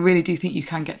I really do think you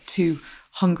can get too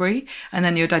hungry and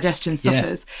then your digestion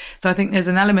suffers. So I think there's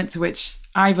an element to which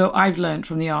I've learned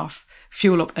from the off,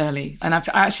 fuel up early. And I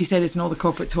actually say this in all the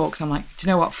corporate talks. I'm like, do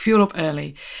you know what? Fuel up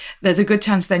early. There's a good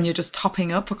chance then you're just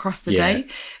topping up across the day.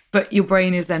 But your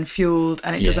brain is then fueled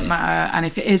and it doesn't matter. And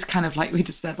if it is kind of like we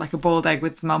just said, like a boiled egg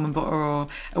with some almond butter or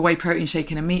a whey protein shake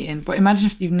in a meeting. But imagine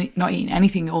if you've not eaten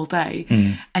anything all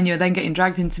day and you're then getting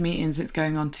dragged into meetings. It's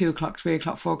going on 2 o'clock, 3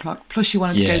 o'clock, 4 o'clock. Plus you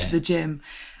wanted to go to the gym.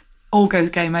 All goes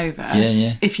game over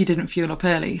if you didn't fuel up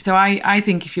early. So I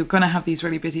think if you're going to have these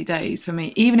really busy days, for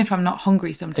me, even if I'm not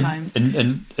hungry sometimes.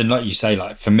 And like you say,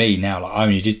 like for me now, like I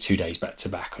only did 2 days back to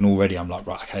back. And already I'm like,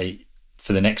 right, okay,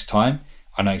 for the next time,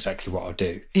 I know exactly what I'll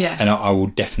do. Yeah. And I will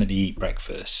definitely eat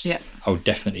breakfast. Yeah. I will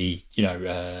definitely,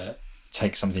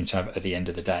 take something to have at the end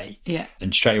of the day. Yeah.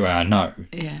 And straight away I know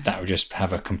that will just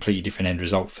have a completely different end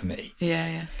result for me. Yeah,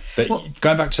 yeah. But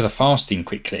going back to the fasting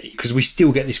quickly, because we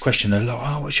still get this question a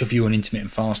lot, what's your view on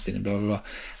intermittent fasting and blah, blah, blah.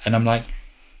 And I'm like,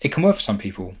 it can work for some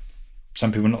people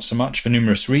not so much for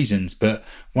numerous reasons. But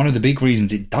one of the big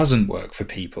reasons it doesn't work for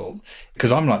people,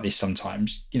 because I'm like this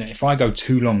sometimes, if I go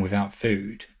too long without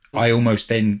food, I almost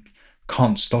then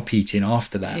can't stop eating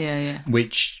after that,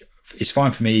 which is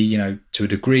fine for me, to a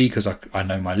degree, because I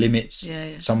know my limits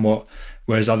somewhat,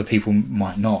 whereas other people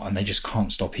might not, and they just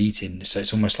can't stop eating. So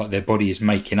it's almost like their body is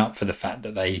making up for the fact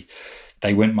that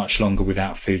they went much longer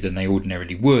without food than they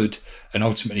ordinarily would, and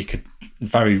ultimately could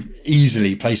very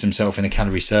easily place themselves in a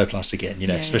calorie surplus again,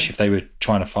 especially if they were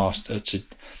trying to fast to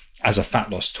as a fat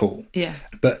loss tool. Yeah.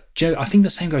 But Joe, I think the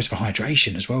same goes for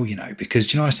hydration as well,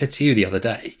 because I said to you the other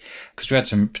day, because we had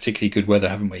some particularly good weather,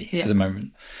 haven't we, at the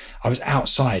moment? I was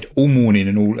outside all morning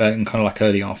and kind of like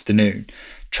early afternoon,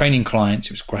 training clients.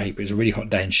 It was great, but it was a really hot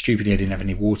day, and stupidly I didn't have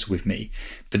any water with me.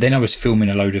 But then I was filming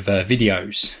a load of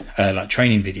videos, like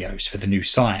training videos for the new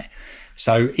site.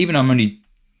 So even though I'm only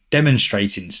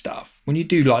demonstrating stuff, when you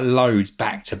do like loads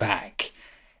back to back,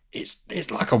 it's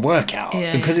like a workout.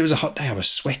 Because it was a hot day, I was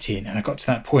sweating, and I got to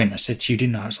that point, I said to you,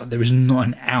 didn't I? I was like, there was not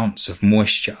an ounce of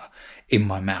moisture in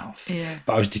my mouth.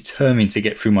 But I was determined to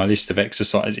get through my list of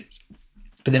exercises.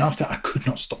 But then after that, I could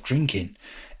not stop drinking.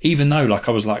 Even though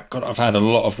I was like, God, I've had a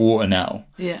lot of water now.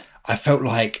 I felt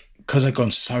like, because I'd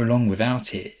gone so long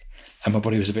without it, and my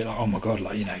body was a bit like, oh my God,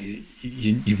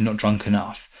 you've not drunk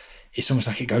enough. It's almost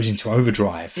like it goes into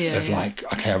overdrive like,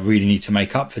 okay, I really need to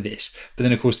make up for this. But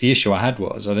then, of course, the issue I had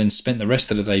was I then spent the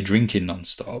rest of the day drinking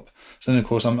nonstop. So then, of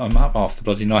course, I'm up half the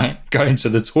bloody night going to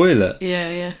the toilet.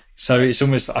 So it's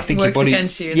almost, I think your body...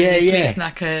 against you. And then you sleep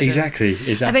knackered. Exactly.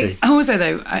 I think also,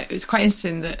 though, it's quite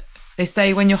interesting that they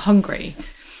say when you're hungry,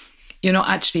 you're not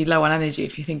actually low on energy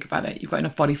if you think about it. You've got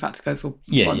enough body fat to go for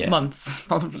months,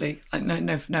 probably. Like,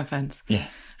 no offence. Yeah.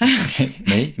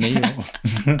 me.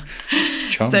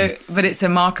 So, but it's a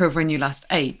marker of when you last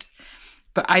ate.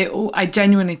 But I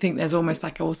genuinely think there's almost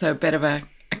like also a bit of a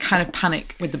kind of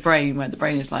panic with the brain, where the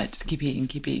brain is like, just keep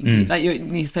eating. Like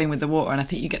you're saying with the water, and I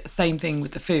think you get the same thing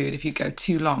with the food if you go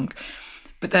too long.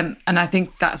 But then, and I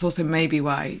think that's also maybe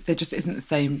why there just isn't the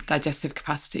same digestive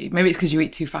capacity. Maybe it's because you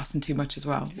eat too fast and too much as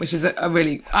well, which is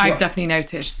I've definitely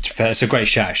noticed. It's a great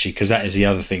shout, actually, because that is the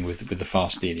other thing with the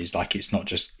fasting is like, it's not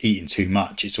just eating too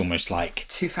much. It's almost like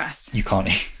too fast. You can't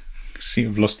eat.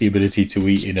 You've lost the ability to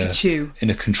eat in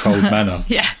a controlled manner.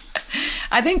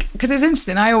 I think, because it's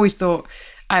interesting. I always thought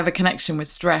I have a connection with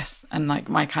stress and like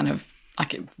my kind of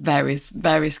like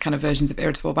various kind of versions of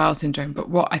irritable bowel syndrome. But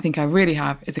what I think I really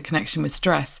have is a connection with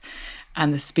stress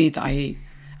and the speed that I eat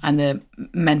and the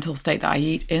mental state that I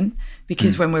eat in.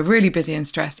 Because when we're really busy and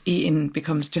stressed, eating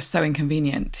becomes just so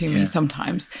inconvenient to me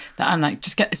sometimes that I'm like,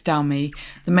 just get this down me.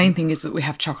 The main thing is that we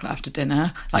have chocolate after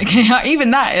dinner. Like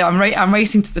even that, I'm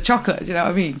racing to the chocolate. Do you know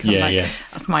what I mean?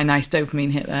 That's my nice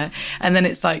dopamine hit there. And then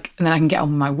it's like, and then I can get on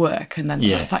with my work. And then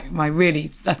that's like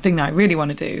that thing that I really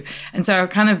want to do. And so I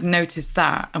kind of noticed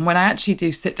that. And when I actually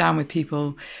do sit down with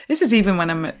people, this is even when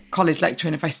I'm at college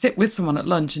lecturing, if I sit with someone at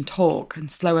lunch and talk and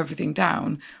slow everything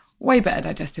down, way better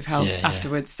digestive health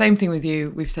afterwards. Same thing with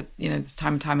you. We've said, this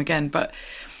time and time again, but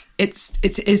it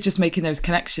is just making those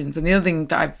connections. And the other thing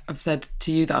that I've said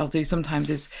to you that I'll do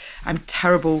sometimes is I'm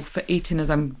terrible for eating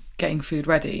as I'm getting food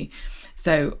ready.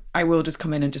 So I will just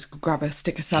come in and just grab a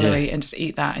stick of celery and just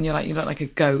eat that. And you look like a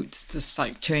goat, just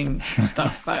like chewing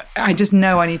stuff. But I just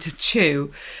know I need to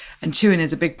chew, and chewing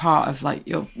is a big part of like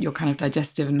your kind of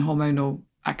digestive and hormonal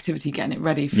activity, getting it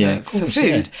ready for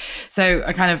food. So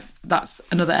that's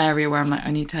another area where I'm like, I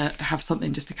need to have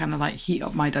something just to kind of like heat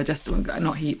up my digestive,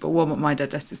 not heat, but warm up my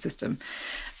digestive system.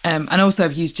 And also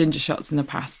I've used ginger shots in the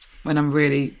past when I'm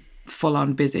really full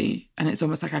on busy, and it's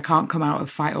almost like I can't come out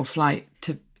of fight or flight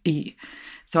to eat.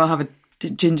 So I'll have a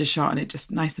ginger shot, and it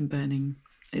just nice and burning.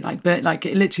 It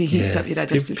literally heats up your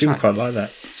digestive people tract. Quite like that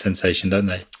sensation, don't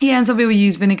they? Yeah, and some people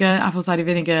use vinegar, apple cider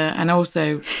vinegar, and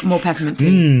also more peppermint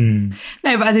tea.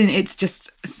 No, but as in, it's just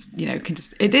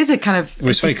it is a kind of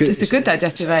it's a good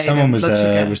digestive aid. Someone was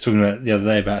talking about the other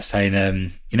day about saying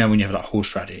when you have like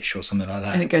horseradish or something like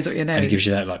that, and it goes up your nose, and it gives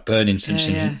you that like burning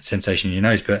sensation in your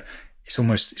nose, but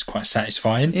it's quite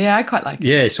satisfying. Yeah, I quite like it.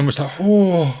 Yeah, it's almost like,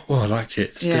 I liked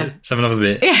it. Let's have another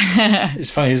bit. Yeah. It's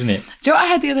funny, isn't it? Do you know what I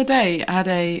had the other day? I had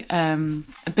a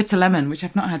bitter lemon, which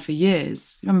I've not had for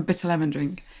years. You remember bitter lemon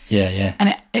drink? Yeah.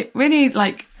 And it really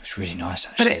like... It was really nice,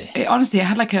 actually. But it honestly, it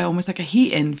had like almost like a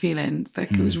heat-in feeling.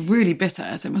 Like it was really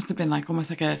bitter. So it must have been like almost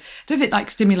like I don't know if it like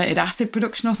stimulated acid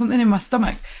production or something in my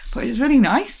stomach. But it was really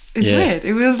nice. It was weird.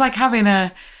 It was like having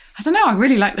I don't know, I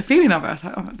really like the feeling of it. I was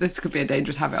like, this could be a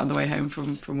dangerous habit on the way home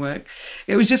from work.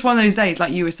 It was just one of those days,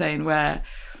 like you were saying, where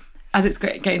as it's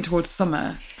getting towards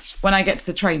summer, when I get to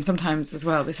the train, sometimes as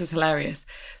well, this is hilarious,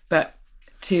 but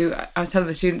I was telling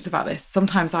the students about this,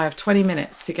 sometimes I have 20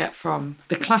 minutes to get from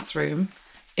the classroom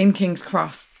in King's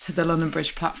Cross to the London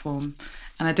Bridge platform.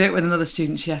 And I do it with another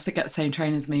student. She has to get the same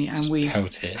train as me, and we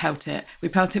pelt it. We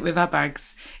pelt it with our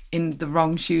bags in the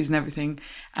wrong shoes and everything,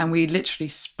 and we literally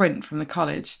sprint from the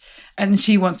college. And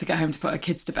she wants to get home to put her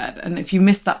kids to bed. And if you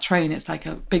miss that train, it's like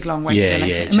a big long wait.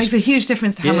 It makes a huge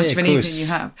difference to how much of an evening you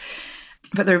have.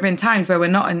 But there have been times where we're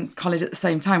not in college at the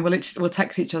same time. We'll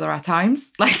text each other our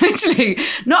times. Like, literally,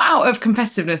 not out of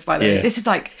competitiveness, by the way. This is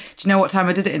like, do you know what time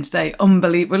I did it in today?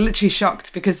 Unbelievable. We're literally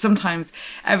shocked because sometimes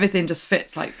everything just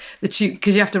fits, like the tube,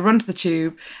 because you have to run to the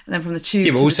tube and then from the tube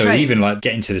to but also the train. even like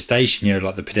getting to the station, you know,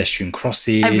 like the pedestrian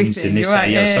crossings Everything, and this, right,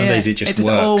 you know, some days it just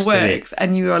works. all works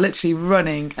and you are literally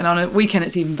running. And on a weekend,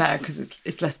 it's even better because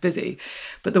it's less busy.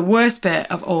 But the worst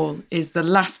bit of all is the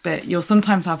last bit. You'll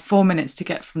sometimes have 4 minutes to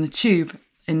get from the tube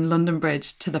in London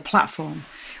Bridge to the platform,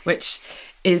 which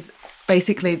is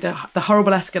basically the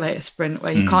horrible escalator sprint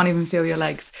where you can't even feel your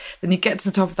legs. Then you get to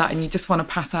the top of that and you just want to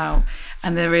pass out.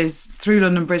 And there is, through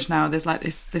London Bridge now, there's like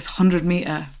this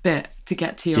 100-metre bit to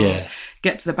get to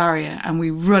get to the barrier, and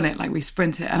we run it like we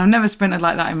sprint it. And I've never sprinted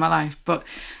like that in my life, but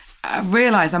I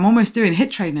realise I'm almost doing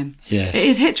HIIT training. Yeah. It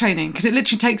is HIIT training because it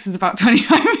literally takes us about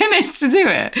 25 minutes to do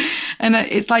it. And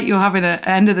it's like you're having an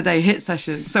end of the day HIIT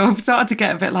session. So I've started to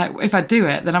get a bit like, if I do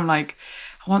it, then I'm like,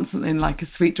 I want something like a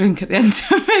sweet drink at the end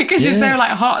of it because you're so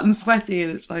like hot and sweaty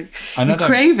and it's like, you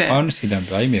crave it. I honestly don't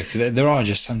blame you because there are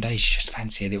just some days you just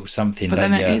fancy a little something. But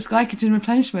then it's glycogen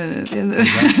replenishment.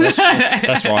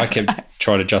 That's why I kept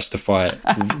trying to justify it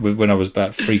when I was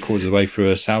about 3/4 of the way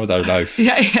through a sourdough loaf.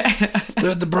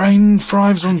 The brain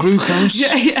thrives on glucose.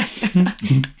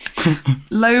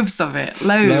 Loaves of it.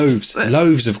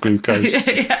 Loaves of glucose.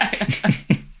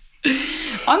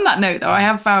 On that note, though, I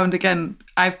have found, again,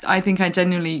 I think I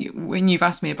genuinely, when you've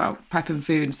asked me about prepping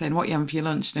food and saying, what you having for your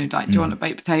lunch? You know, like, do you want a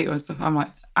baked potato and stuff? I'm like,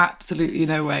 absolutely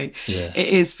no way. Yeah. It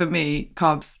is, for me,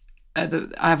 carbs. I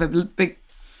have a big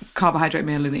carbohydrate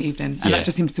meal in the evening, and that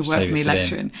just seems to work for me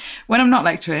lecturing. Then. When I'm not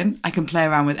lecturing, I can play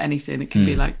around with anything. It can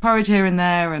be like porridge here and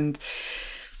there and,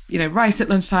 you know, rice at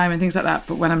lunchtime and things like that.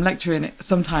 But when I'm lecturing,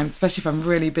 sometimes, especially if I'm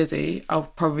really busy, I'll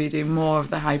probably do more of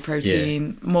the high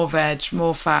protein, more veg,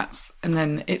 more fats. And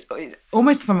then it's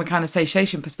almost from a kind of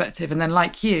satiation perspective. And then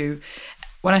like you,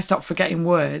 when I stop forgetting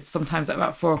words, sometimes at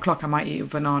about 4 o'clock, I might eat a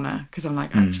banana because I'm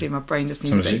like, actually, my brain just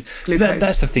needs a bit of glucose.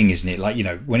 That's the thing, isn't it? Like, you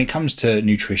know, when it comes to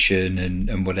nutrition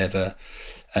and whatever,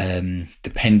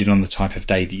 depending on the type of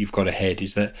day that you've got ahead,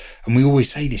 is that, and we always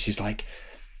say this, is like,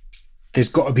 there's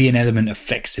got to be an element of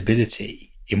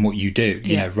flexibility in what you do,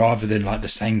 you know, rather than like the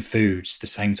same foods, the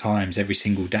same times every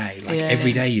single day. Like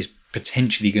every day is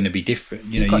potentially going to be different.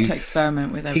 You've got to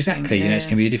experiment with everything. Exactly. You know, it's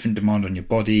going to be a different demand on your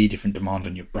body, different demand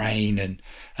on your brain. And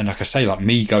like I say, like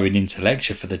me going into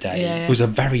lecture for the day was a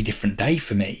very different day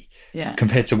for me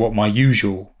compared to what my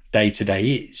usual day-to-day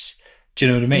is. Do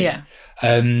you know what I mean? Yeah.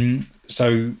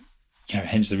 So, you know,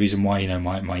 hence the reason why, you know,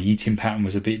 my eating pattern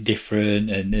was a bit different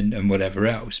and whatever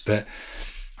else. But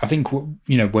I think,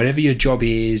 you know, whatever your job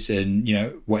is and, you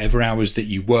know, whatever hours that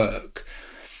you work,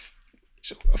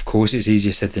 so of course it's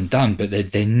easier said than done, but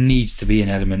there needs to be an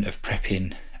element of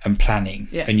prepping and planning.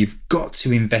 Yeah. And you've got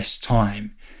to invest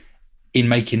time in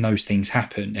making those things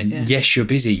happen. And yes, you're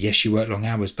busy. Yes, you work long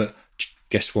hours, but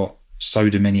guess what? So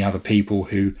do many other people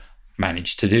who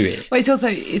manage to do it. Well,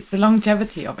 it's the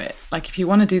longevity of it. Like, if you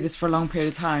want to do this for a long period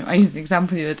of time, I used an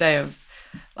example the other day of,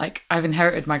 like, I've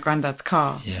inherited my granddad's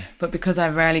car, but because I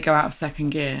rarely go out of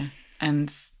second gear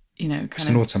and, you know, it's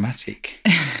an automatic.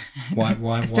 Why?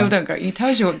 I still don't go. It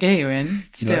tells you what gear you're in.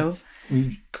 Still,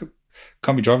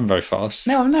 can't be driving very fast.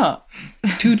 No, I'm not.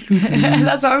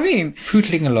 That's what I mean.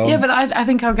 Pootling along. Yeah, but I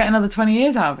think I'll get another 20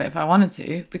 years out of it if I wanted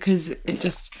to, because it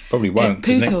just probably won't.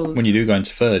 Because when you do go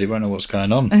into third, you won't know what's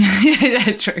going on.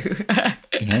 Yeah, true.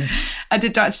 You know, I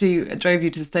drove you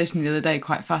to the station the other day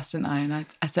quite fast, didn't I? And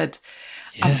I said,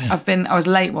 I was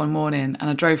late one morning and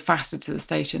I drove faster to the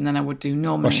station than I would do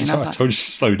normally. Well, I told you to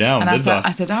slow down, didn't I?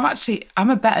 I said,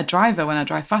 I'm a better driver when I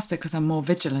drive faster because I'm more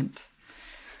vigilant.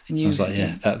 And I was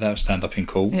like, that'll stand up in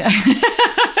court. Yeah.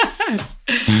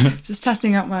 Just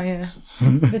testing out my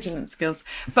vigilance skills.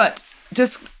 But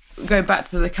just going back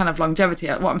to the kind of longevity,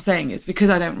 what I'm saying is, because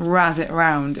I don't razz it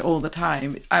around all the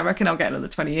time, I reckon I'll get another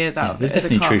 20 years out of it. There's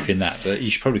definitely truth in that, but you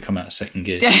should probably come out of second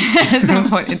gear. Yeah, at some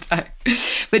point in time.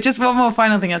 But just one more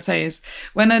final thing I'd say is,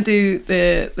 when I do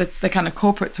the kind of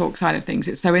corporate talk side of things,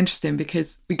 it's so interesting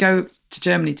because we go to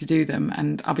Germany to do them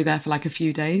and I'll be there for like a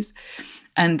few days.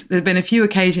 And there's been a few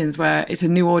occasions where it's a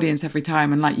new audience every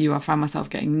time. And like you, I found myself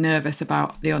getting nervous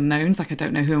about the unknowns. Like, I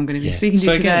don't know who I'm going to be speaking to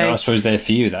today. So again, I suppose there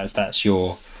for you, that's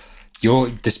your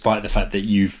despite the fact that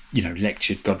you've,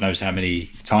 lectured God knows how many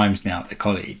times now at the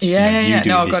college. Yeah.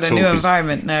 No, I've got a new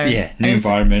environment. No. Yeah, new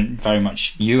environment, very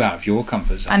much you out of your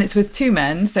comfort zone. And it's with two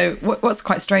men. So what's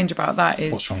quite strange about that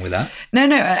is... What's wrong with that? No,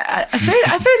 I suppose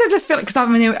I just feel like, because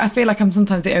I feel like I'm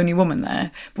sometimes the only woman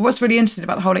there. But what's really interesting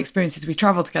about the whole experience is we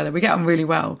travel together, we get on really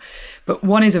well. But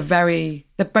one is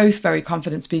they're both very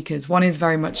confident speakers. One is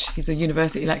very much, he's a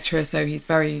university lecturer, so he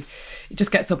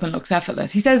just gets up and looks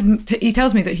effortless. He tells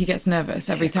me that he gets nervous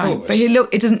every time, but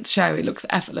it doesn't show. It looks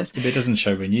effortless. But it doesn't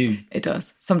show when you. It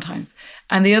does sometimes.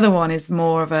 And the other one is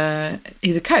more of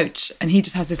he's a coach, and he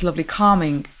just has this lovely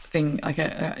calming thing,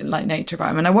 like nature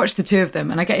about him. And I watch the two of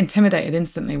them, and I get intimidated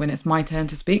instantly when it's my turn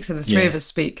to speak. So the three of us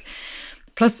speak.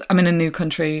 Plus, I'm in a new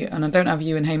country, and I don't have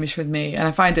you and Hamish with me. And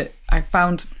I found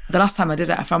the last time I did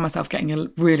it, I found myself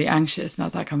getting really anxious, and I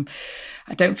was like,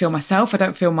 I don't feel myself. I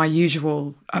don't feel my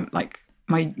usual.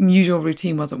 My usual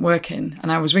routine wasn't working,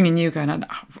 and I was ringing you, going,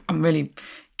 I'm really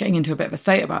getting into a bit of a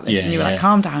state about this. And you were like,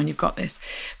 calm down, you've got this.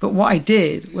 But what I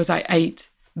did was I ate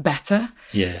better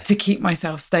to keep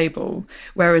myself stable.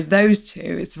 Whereas those two,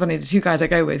 it's funny, the two guys I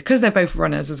go with, because they're both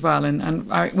runners as well,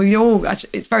 we all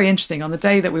actually, it's very interesting. On the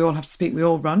day that we all have to speak, we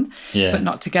all run, but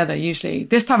not together usually.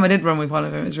 This time I did run with one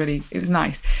of them. It was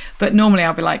nice. But normally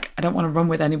I'll be like, I don't want to run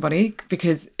with anybody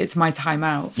because it's my time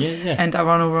out. And I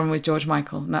want to run with George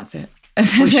Michael, and that's it.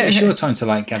 It's your time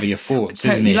to gather your thoughts,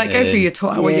 isn't it? Go through your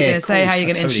talk, what you're going to say, how you're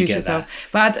going to introduce yourself.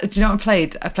 But do you know what I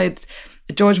played? I played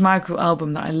a George Michael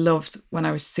album that I loved when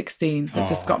I was 16 that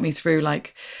just got me through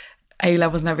A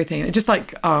levels and everything. It just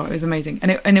it was amazing.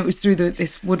 And it was through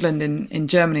this woodland in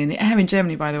Germany. And the air in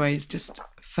Germany, by the way, is just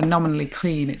phenomenally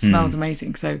clean. It smells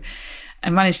amazing. So I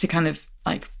managed to kind of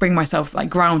bring myself,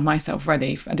 ground myself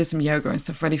ready. I did some yoga and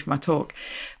stuff ready for my talk.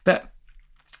 But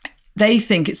they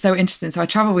think it's so interesting. So I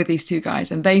travel with these two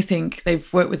guys, and they think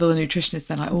they've worked with other nutritionists.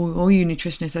 They're like, all you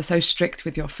nutritionists are so strict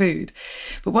with your food.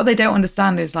 But what they don't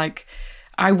understand is I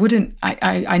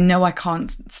know I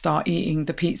can't start eating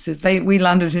the pizzas. We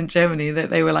landed in Germany that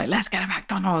they were like, let's get a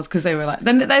McDonald's, because they were like,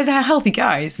 they're healthy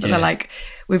guys, but they're like,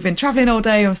 we've been traveling all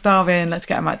day, I'm starving, let's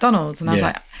get a McDonald's. And I was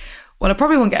like, well, I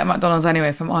probably won't get a McDonald's anyway,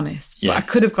 if I'm honest. But I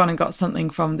could have gone and got something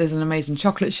there's an amazing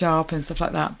chocolate shop and stuff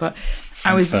like that. But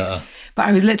I was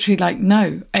literally like,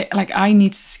 no, I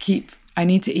need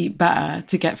to eat better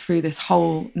to get through this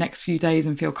whole next few days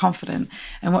and feel confident.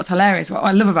 And what's hilarious, what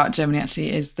I love about Germany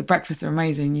actually, is the breakfasts are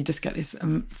amazing. You just get this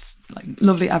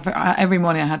lovely, every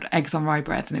morning I had eggs on rye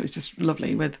bread, and it was just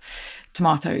lovely with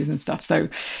tomatoes and stuff. So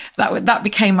that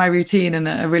became my routine, and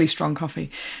a really strong coffee.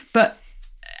 But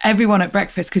everyone at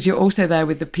breakfast, because you're also there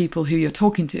with the people who you're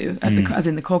talking to, as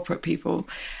in the corporate people,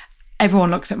 everyone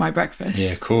looks at my breakfast.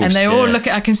 Yeah, of course. And they all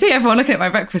I can see everyone looking at my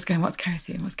breakfast going, what's Kerry's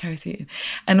eating?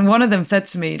 And one of them said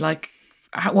to me,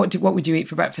 what would you eat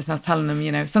for breakfast? And I was telling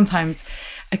them, sometimes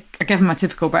I gave them my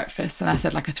typical breakfast, and I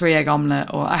said a 3-egg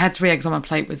omelette, or I had 3 eggs on my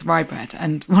plate with rye bread.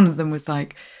 And one of them was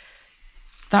like,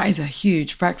 that is a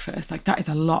huge breakfast. That is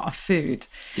a lot of food.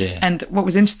 Yeah. And what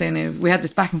was interesting is we had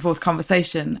this back and forth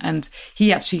conversation, and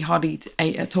he actually hardly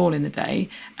ate at all in the day,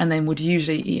 and then would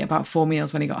usually eat about 4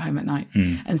 meals when he got home at night.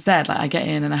 And said, I get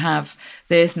in and I have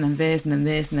this and then this and then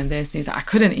this and then this. And he's like, I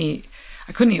couldn't eat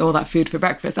all that food for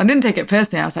breakfast. I didn't take it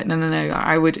personally. I was like, no.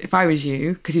 I would, if I was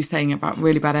you, because you're saying about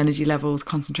really bad energy levels,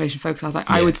 concentration, focus. I was like,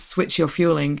 I would switch your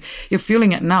fueling. You're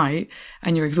fueling at night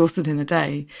and you're exhausted in the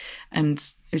day. And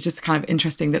it was just kind of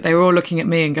interesting that they were all looking at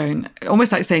me and going,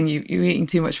 almost like saying, you're eating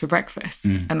too much for breakfast.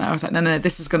 And I was like, no,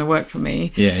 this is going to work for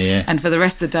me. Yeah. And for the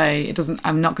rest of the day,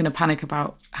 I'm not going to panic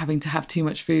about having to have too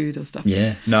much food or stuff.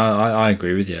 Yeah, no, I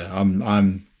agree with you.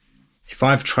 If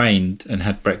I've trained and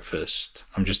had breakfast,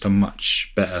 I'm just a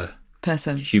much better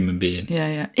human being.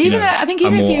 Yeah. I think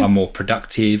I'm more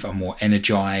productive. I'm more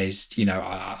energized.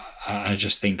 I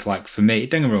just think for me,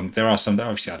 don't get me wrong, there are some that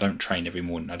obviously I don't train every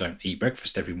morning. I don't eat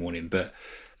breakfast every morning, but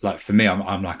for me,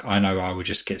 I'm like, I know I would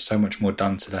just get so much more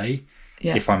done today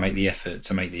if I make the effort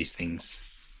to make these things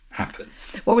happen.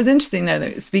 What was interesting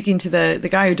though, speaking to the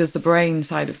guy who does the brain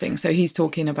side of things, so he's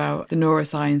talking about the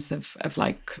neuroscience of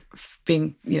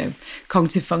being,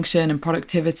 cognitive function and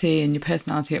productivity and your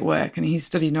personality at work, and he's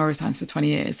studied neuroscience for 20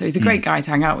 years, so he's a great guy to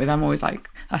hang out with. I'm always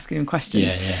asking him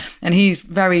questions. And he's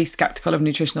very skeptical of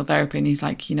nutritional therapy, and he's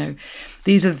like,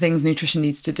 these are the things nutrition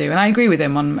needs to do, and I agree with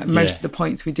him on most of the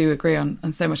points. We do agree on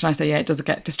so much, and I say it does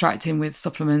get distracting with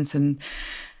supplements and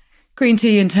green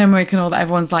tea and turmeric and all that.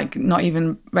 Everyone's not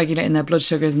even regulating their blood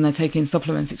sugars and they're taking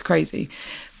supplements. It's crazy.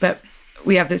 But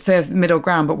we have this middle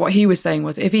ground. But what he was saying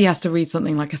was, if he has to read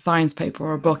something like a science paper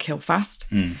or a book, he'll fast.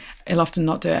 He'll often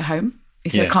not do it at home. He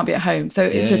said it can't be at home. So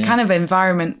it's a kind of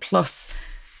environment plus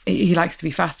he likes to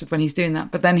be fasted when he's doing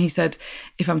that. But then he said,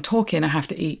 if I'm talking, I have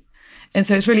to eat. And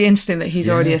so it's really interesting that he's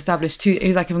already established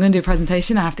he's like, if I'm going to do a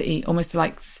presentation, I have to eat, almost to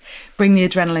like bring the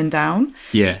adrenaline down.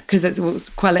 Yeah. Because it will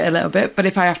quell it a little bit. But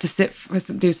if I have to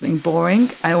do something boring,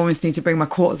 I almost need to bring my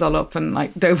cortisol up and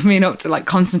like dopamine up to like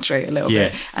concentrate a little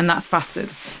bit. And that's fasted.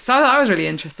 So that was really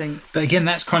interesting. But again,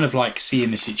 that's kind of like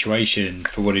seeing the situation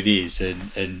for what it is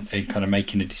and kind of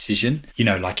making a decision. You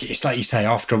know, like it's like you say,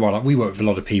 after a while, like we work with a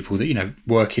lot of people that, you know,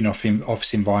 work in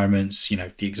office environments, you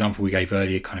know, the example we gave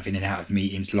earlier, kind of in and out of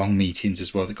meetings, long meetings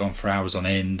as well that go on for hours on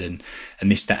end and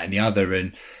this, that and the other.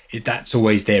 And that's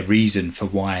always their reason for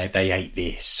why they ate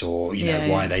this or, you know,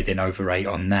 why they then overate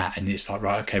on that. And it's like,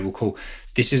 right, okay, well, cool.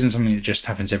 This isn't something that just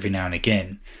happens every now and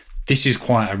again. This is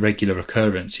quite a regular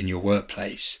occurrence in your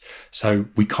workplace. So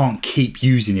we can't keep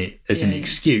using it as an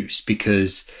excuse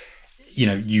because, you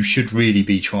know, you should really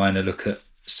be trying to look at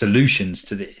solutions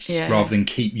to this rather than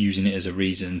keep using it as a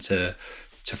reason to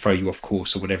throw you off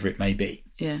course or whatever it may be.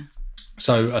 Yeah.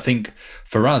 So I think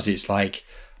for us, it's like,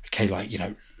 okay, like, you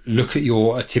know, look at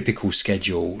a typical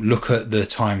schedule, look at the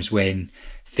times when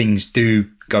things do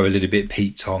go a little bit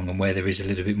Pete Tong and where there is a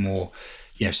little bit more,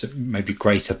 you know, so maybe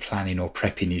greater planning or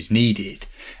prepping is needed,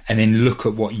 and then look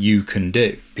at what you can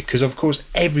do. Because, of course,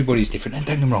 everybody's different. And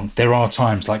don't get me wrong, there are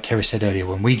times, like Kerry said earlier,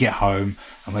 when we get home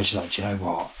and we're just like, do you know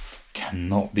what?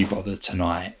 Cannot be bothered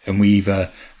tonight, and we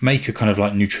either make a kind of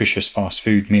like nutritious fast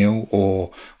food meal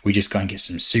or we just go and get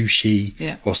some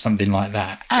sushi or something like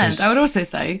that. And I would also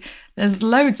say there's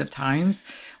loads of times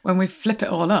when we flip it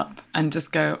all up and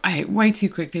just go, I ate way too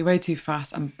quickly, way too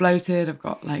fast, I'm bloated, I've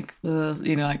got like,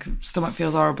 you know, like stomach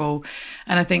feels horrible.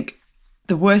 And I think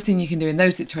the worst thing you can do in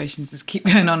those situations is keep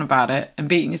going on about it and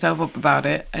beating yourself up about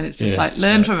it. And it's just like,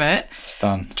 learn from it. It's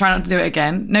done. Try not to do it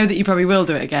again. Know that you probably will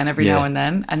do it again every now and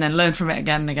then learn from it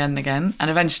again and again and again. And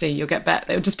eventually you'll get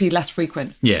better. It'll just be less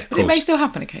frequent. Yeah, but it may still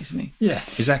happen occasionally. Yeah,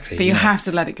 exactly. But you have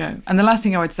to let it go. And the last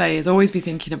thing I would say is always be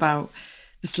thinking about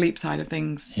the sleep side of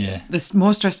things. Yeah. The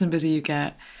more stressed and busy you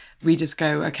get, we just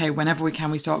go, okay, whenever we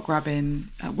can, we start grabbing.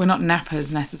 We're not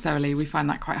nappers necessarily. We find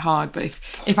that quite hard. But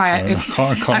I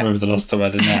can't remember the last time I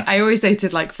did that. I always say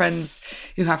to like friends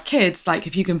who have kids, like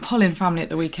if you can pull in family at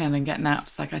the weekend and get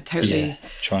naps, like I totally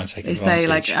try and take advantage. They say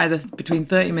like either between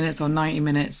 30 minutes or 90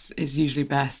 minutes is usually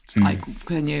best. Like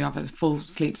then you have a full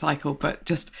sleep cycle, but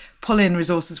just pull in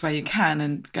resources where you can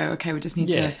and go, okay, we just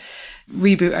need to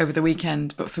reboot over the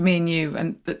weekend. But for me and you,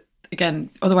 and again,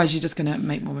 otherwise you're just going to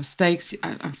make more mistakes.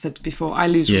 I've said before, I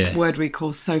lose word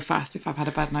recall so fast if I've had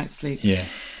a bad night's sleep. Yeah.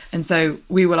 And so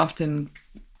we will often,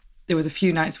 there was a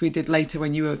few nights we did later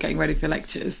when you were getting ready for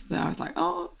lectures that I was like,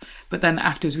 oh. But then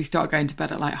afterwards we started going to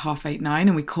bed at like 8:30, 9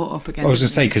 and we caught up again. I was going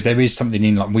to say, because there is something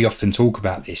in, like we often talk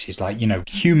about this, is like, you know,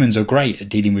 humans are great at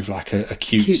dealing with like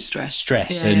acute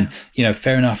stress. And, you know,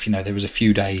 fair enough, you know, there was a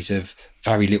few days of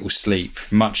very little sleep,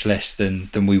 much less than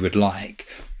we would like.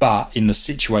 But in the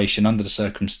situation, under the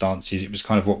circumstances, it was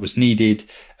kind of what was needed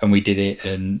and we did it.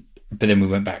 But then we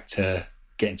went back to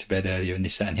getting to bed earlier and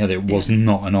this, that and the other. It was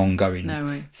not an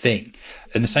ongoing thing.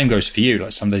 And the same goes for you.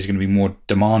 Like some days are going to be more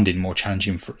demanding, more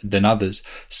challenging than others.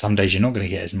 Some days you're not going to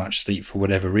get as much sleep for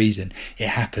whatever reason. It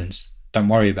happens. Don't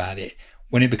worry about it.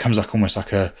 When it becomes like almost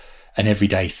like an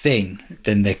everyday thing,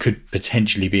 then there could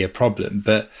potentially be a problem.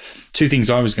 But two things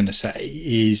I was going to say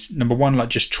is, number one, like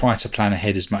just try to plan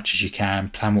ahead as much as you can,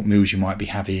 plan what meals you might be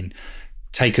having,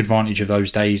 take advantage of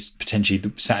those days, potentially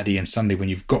the Saturday and Sunday when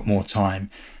you've got more time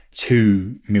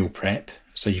to meal prep.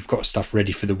 So you've got stuff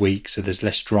ready for the week, so there's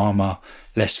less drama,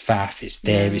 less faff. It's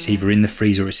there, it's either in the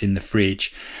freezer or it's in the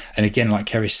fridge. And again, like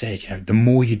Kerry said, you know, the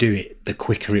more you do it, the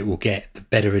quicker it will get, the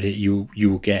better at it you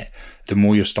will get. The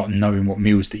more you'll start knowing what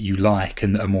meals that you like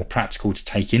and that are more practical to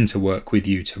take into work with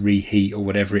you to reheat or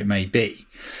whatever it may be.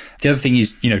 The other thing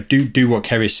is, you know, do what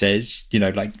Kerry says, you know,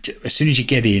 like as soon as you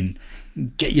get in,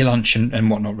 get your lunch and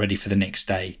whatnot ready for the next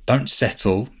day. Don't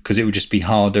settle, because it will just be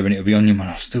harder and it'll be on your mind.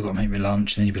 I've still got to make my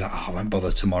lunch. And then you'll be like, oh, I won't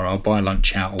bother tomorrow. I'll buy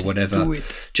lunch out or whatever.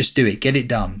 Just do it. Get it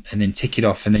done and then tick it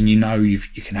off. And then you know you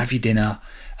can have your dinner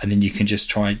and then you can just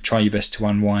try your best to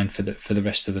unwind for the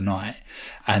rest of the night.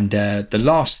 And the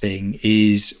last thing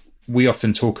is, we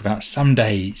often talk about some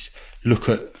days look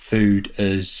at food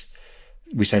as,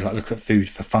 we say, like, look at food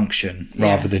for function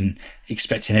rather than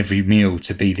expecting every meal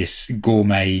to be this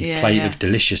gourmet plate of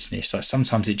deliciousness. Like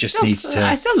sometimes it just needs to.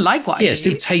 I still like what I eat. It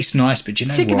still tastes nice, but you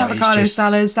know chicken what? avocado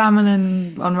salad, salmon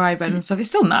and on rye bread and stuff. It's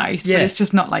still nice, but it's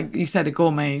just not like you said, a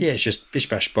gourmet. Yeah, it's just bish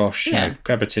bash bosh. You know,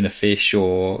 grab a tin of fish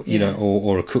or you know,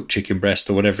 or a cooked chicken breast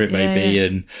or whatever it may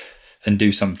be, and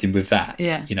do something with that.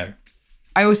 Yeah, you know.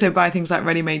 I also buy things like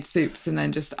ready-made soups and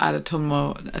then just add a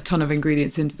ton of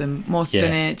ingredients into them. More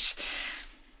spinach.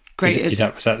 grated.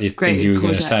 Was that the thing you were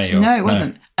going to say? Or, no, it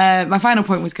wasn't. My final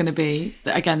point was going to be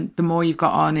that, again, the more you've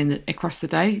got on across the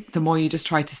day, the more you just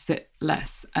try to sit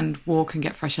less and walk and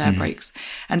get fresh air breaks.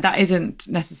 And that isn't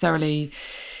necessarily,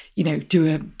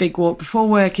 do a big walk before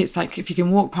work. It's like if you can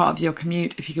walk part of your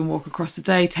commute, if you can walk across the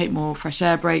day, take more fresh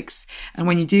air breaks. And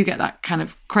when you do get that kind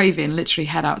of craving, literally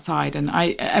head outside. And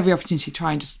every opportunity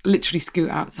try and just literally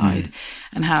scoot outside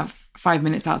and have 5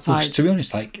 minutes outside. Well, to be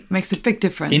honest, makes a big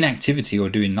difference. Inactivity or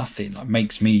doing nothing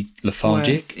makes me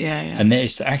lethargic. Worse. Yeah. And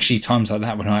there's actually times like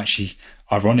that when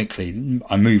ironically,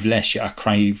 I move less, yet I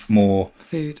crave more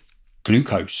food,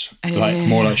 glucose,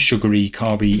 more like sugary,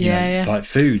 carby, like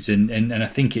foods. And I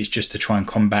think it's just to try and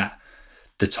combat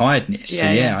the tiredness.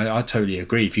 I totally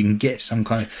agree. If you can get some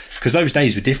kind of, because those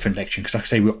days were different lecturing, because like I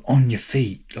say, we're on your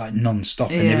feet like non-stop,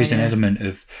 and there is an element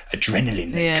of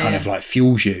adrenaline that kind of like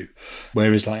fuels you.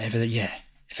 Whereas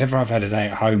if ever I've had a day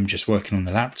at home just working on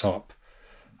the laptop,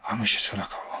 I almost just feel like,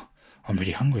 I'm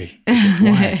really hungry.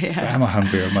 Why? Am I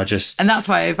hungry, or am I just... And that's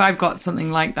why if I've got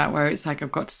something like that where it's like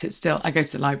I've got to sit still, I go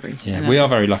to the library. Yeah, we are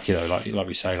very lucky though, like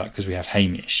we say, because we have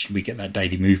Hamish, we get that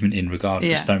daily movement in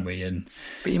regardless, don't we?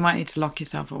 But you might need to lock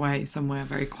yourself away somewhere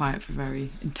very quiet for very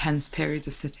intense periods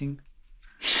of sitting.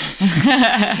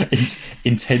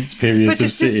 Intense periods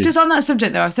of sitting. Just on that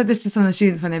subject though, I've said this to some of the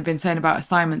students when they've been saying about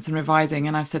assignments and revising,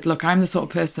 and I've said, look, I'm the sort of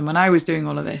person, when I was doing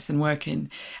all of this and working,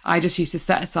 I just used to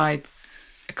set aside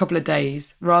a couple of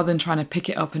days rather than trying to pick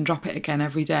it up and drop it again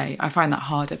every day. I find that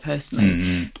harder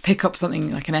personally, to pick up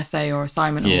something like an essay or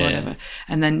assignment or whatever,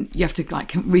 and then you have to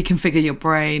reconfigure your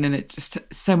brain, and it's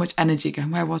just so much energy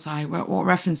going, where was I, what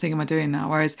referencing am I doing now?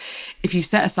 Whereas if you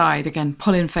set aside, again,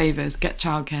 pull in favours, get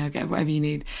childcare, get whatever you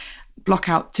need, block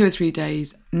out 2 or 3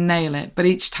 days, nail it, but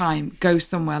each time go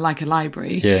somewhere like a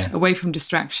library, away from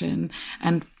distraction.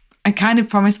 And I kind of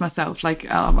promise myself,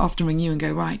 I'll often ring you and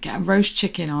go, right, get a roast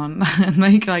chicken on and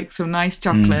make some nice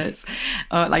chocolates.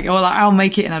 Or I'll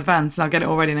make it in advance and I'll get it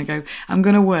all ready, and I go, I'm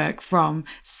going to work from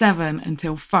 7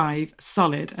 until 5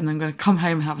 solid, and I'm going to come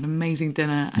home and have an amazing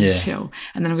dinner and chill.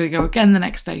 And then I'm going to go again the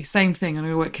next day, same thing. I'm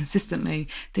going to work consistently,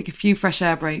 take a few fresh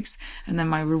air breaks, and then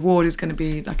my reward is going to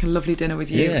be like a lovely dinner with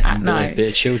you at night. A bit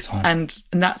of chill time. And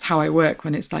that's how I work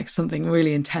when it's like something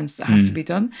really intense that has to be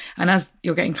done. And as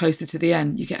you're getting closer to the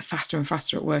end, you get faster and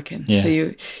faster at working. So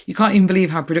you can't even believe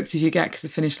how productive you get because the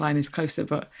finish line is closer.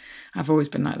 But I've always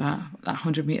been like that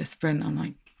 100-meter sprint, I'm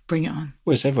like, bring it on.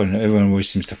 Well, it's everyone always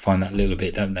seems to find that little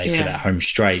bit, don't they, for that home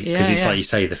straight, because it's like you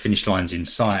say, the finish line's in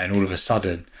sight, and all of a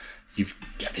sudden you've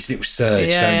got this little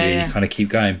surge, don't you? You kind of keep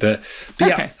going. But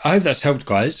I hope that's helped,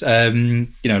 guys.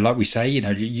 Like we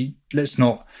say, let's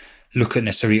not look at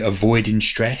necessarily avoiding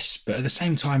stress, but at the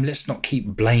same time, let's not keep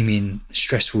blaming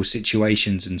stressful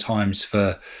situations and times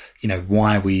for,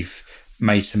 why we've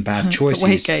made some bad choices.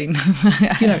 Weight gain.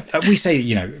 We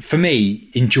say, for me,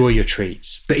 enjoy your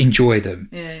treats, but enjoy them.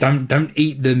 Don't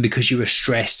eat them because you were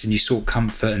stressed and you sought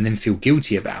comfort and then feel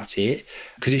guilty about it,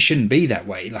 because it shouldn't be that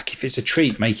way. Like, if it's a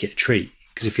treat, make it a treat,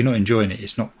 because if you're not enjoying it,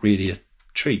 it's not really a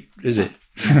treat, is it?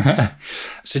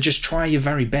 So just try your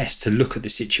very best to look at the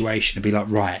situation and be like,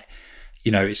 right,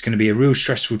 it's going to be a real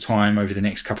stressful time over the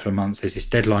next couple of months. There's this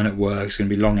deadline at work. It's going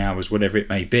to be long hours, whatever it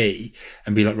may be.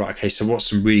 And be like, right, okay, so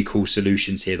what's some really cool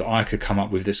solutions here that I could come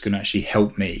up with that's going to actually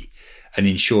help me and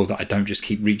ensure that I don't just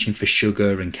keep reaching for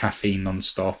sugar and caffeine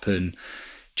nonstop and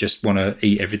just want to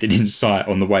eat everything in sight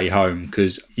on the way home.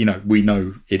 Because, we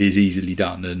know it is easily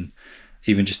done. And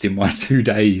even just in my 2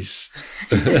 days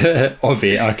of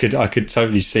it, I could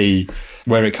totally see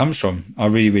where it comes from. I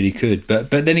really, really could. But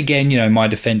then again, in my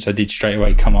defence, I did straight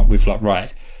away come up with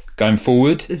right, going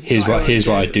forward, here's what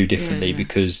I do differently,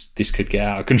 because this could get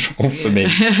out of control for me.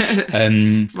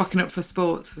 Rocking up for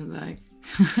sports with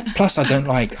Plus, I don't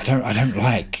like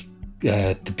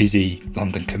the busy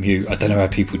London commute. I don't know how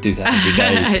people do that every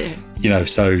day.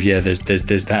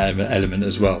 There's that element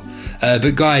as well.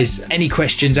 But guys, any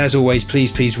questions, as always,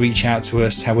 please reach out to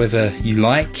us however you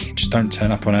like. Just don't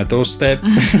turn up on our doorstep.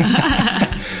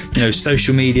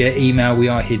 Social media, email, we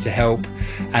are here to help.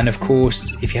 And of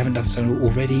course, if you haven't done so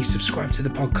already, subscribe to the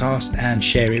podcast and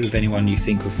share it with anyone you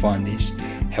think will find this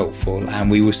helpful.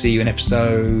 And we will see you in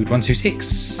episode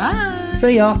 126. Bye.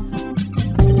 See ya.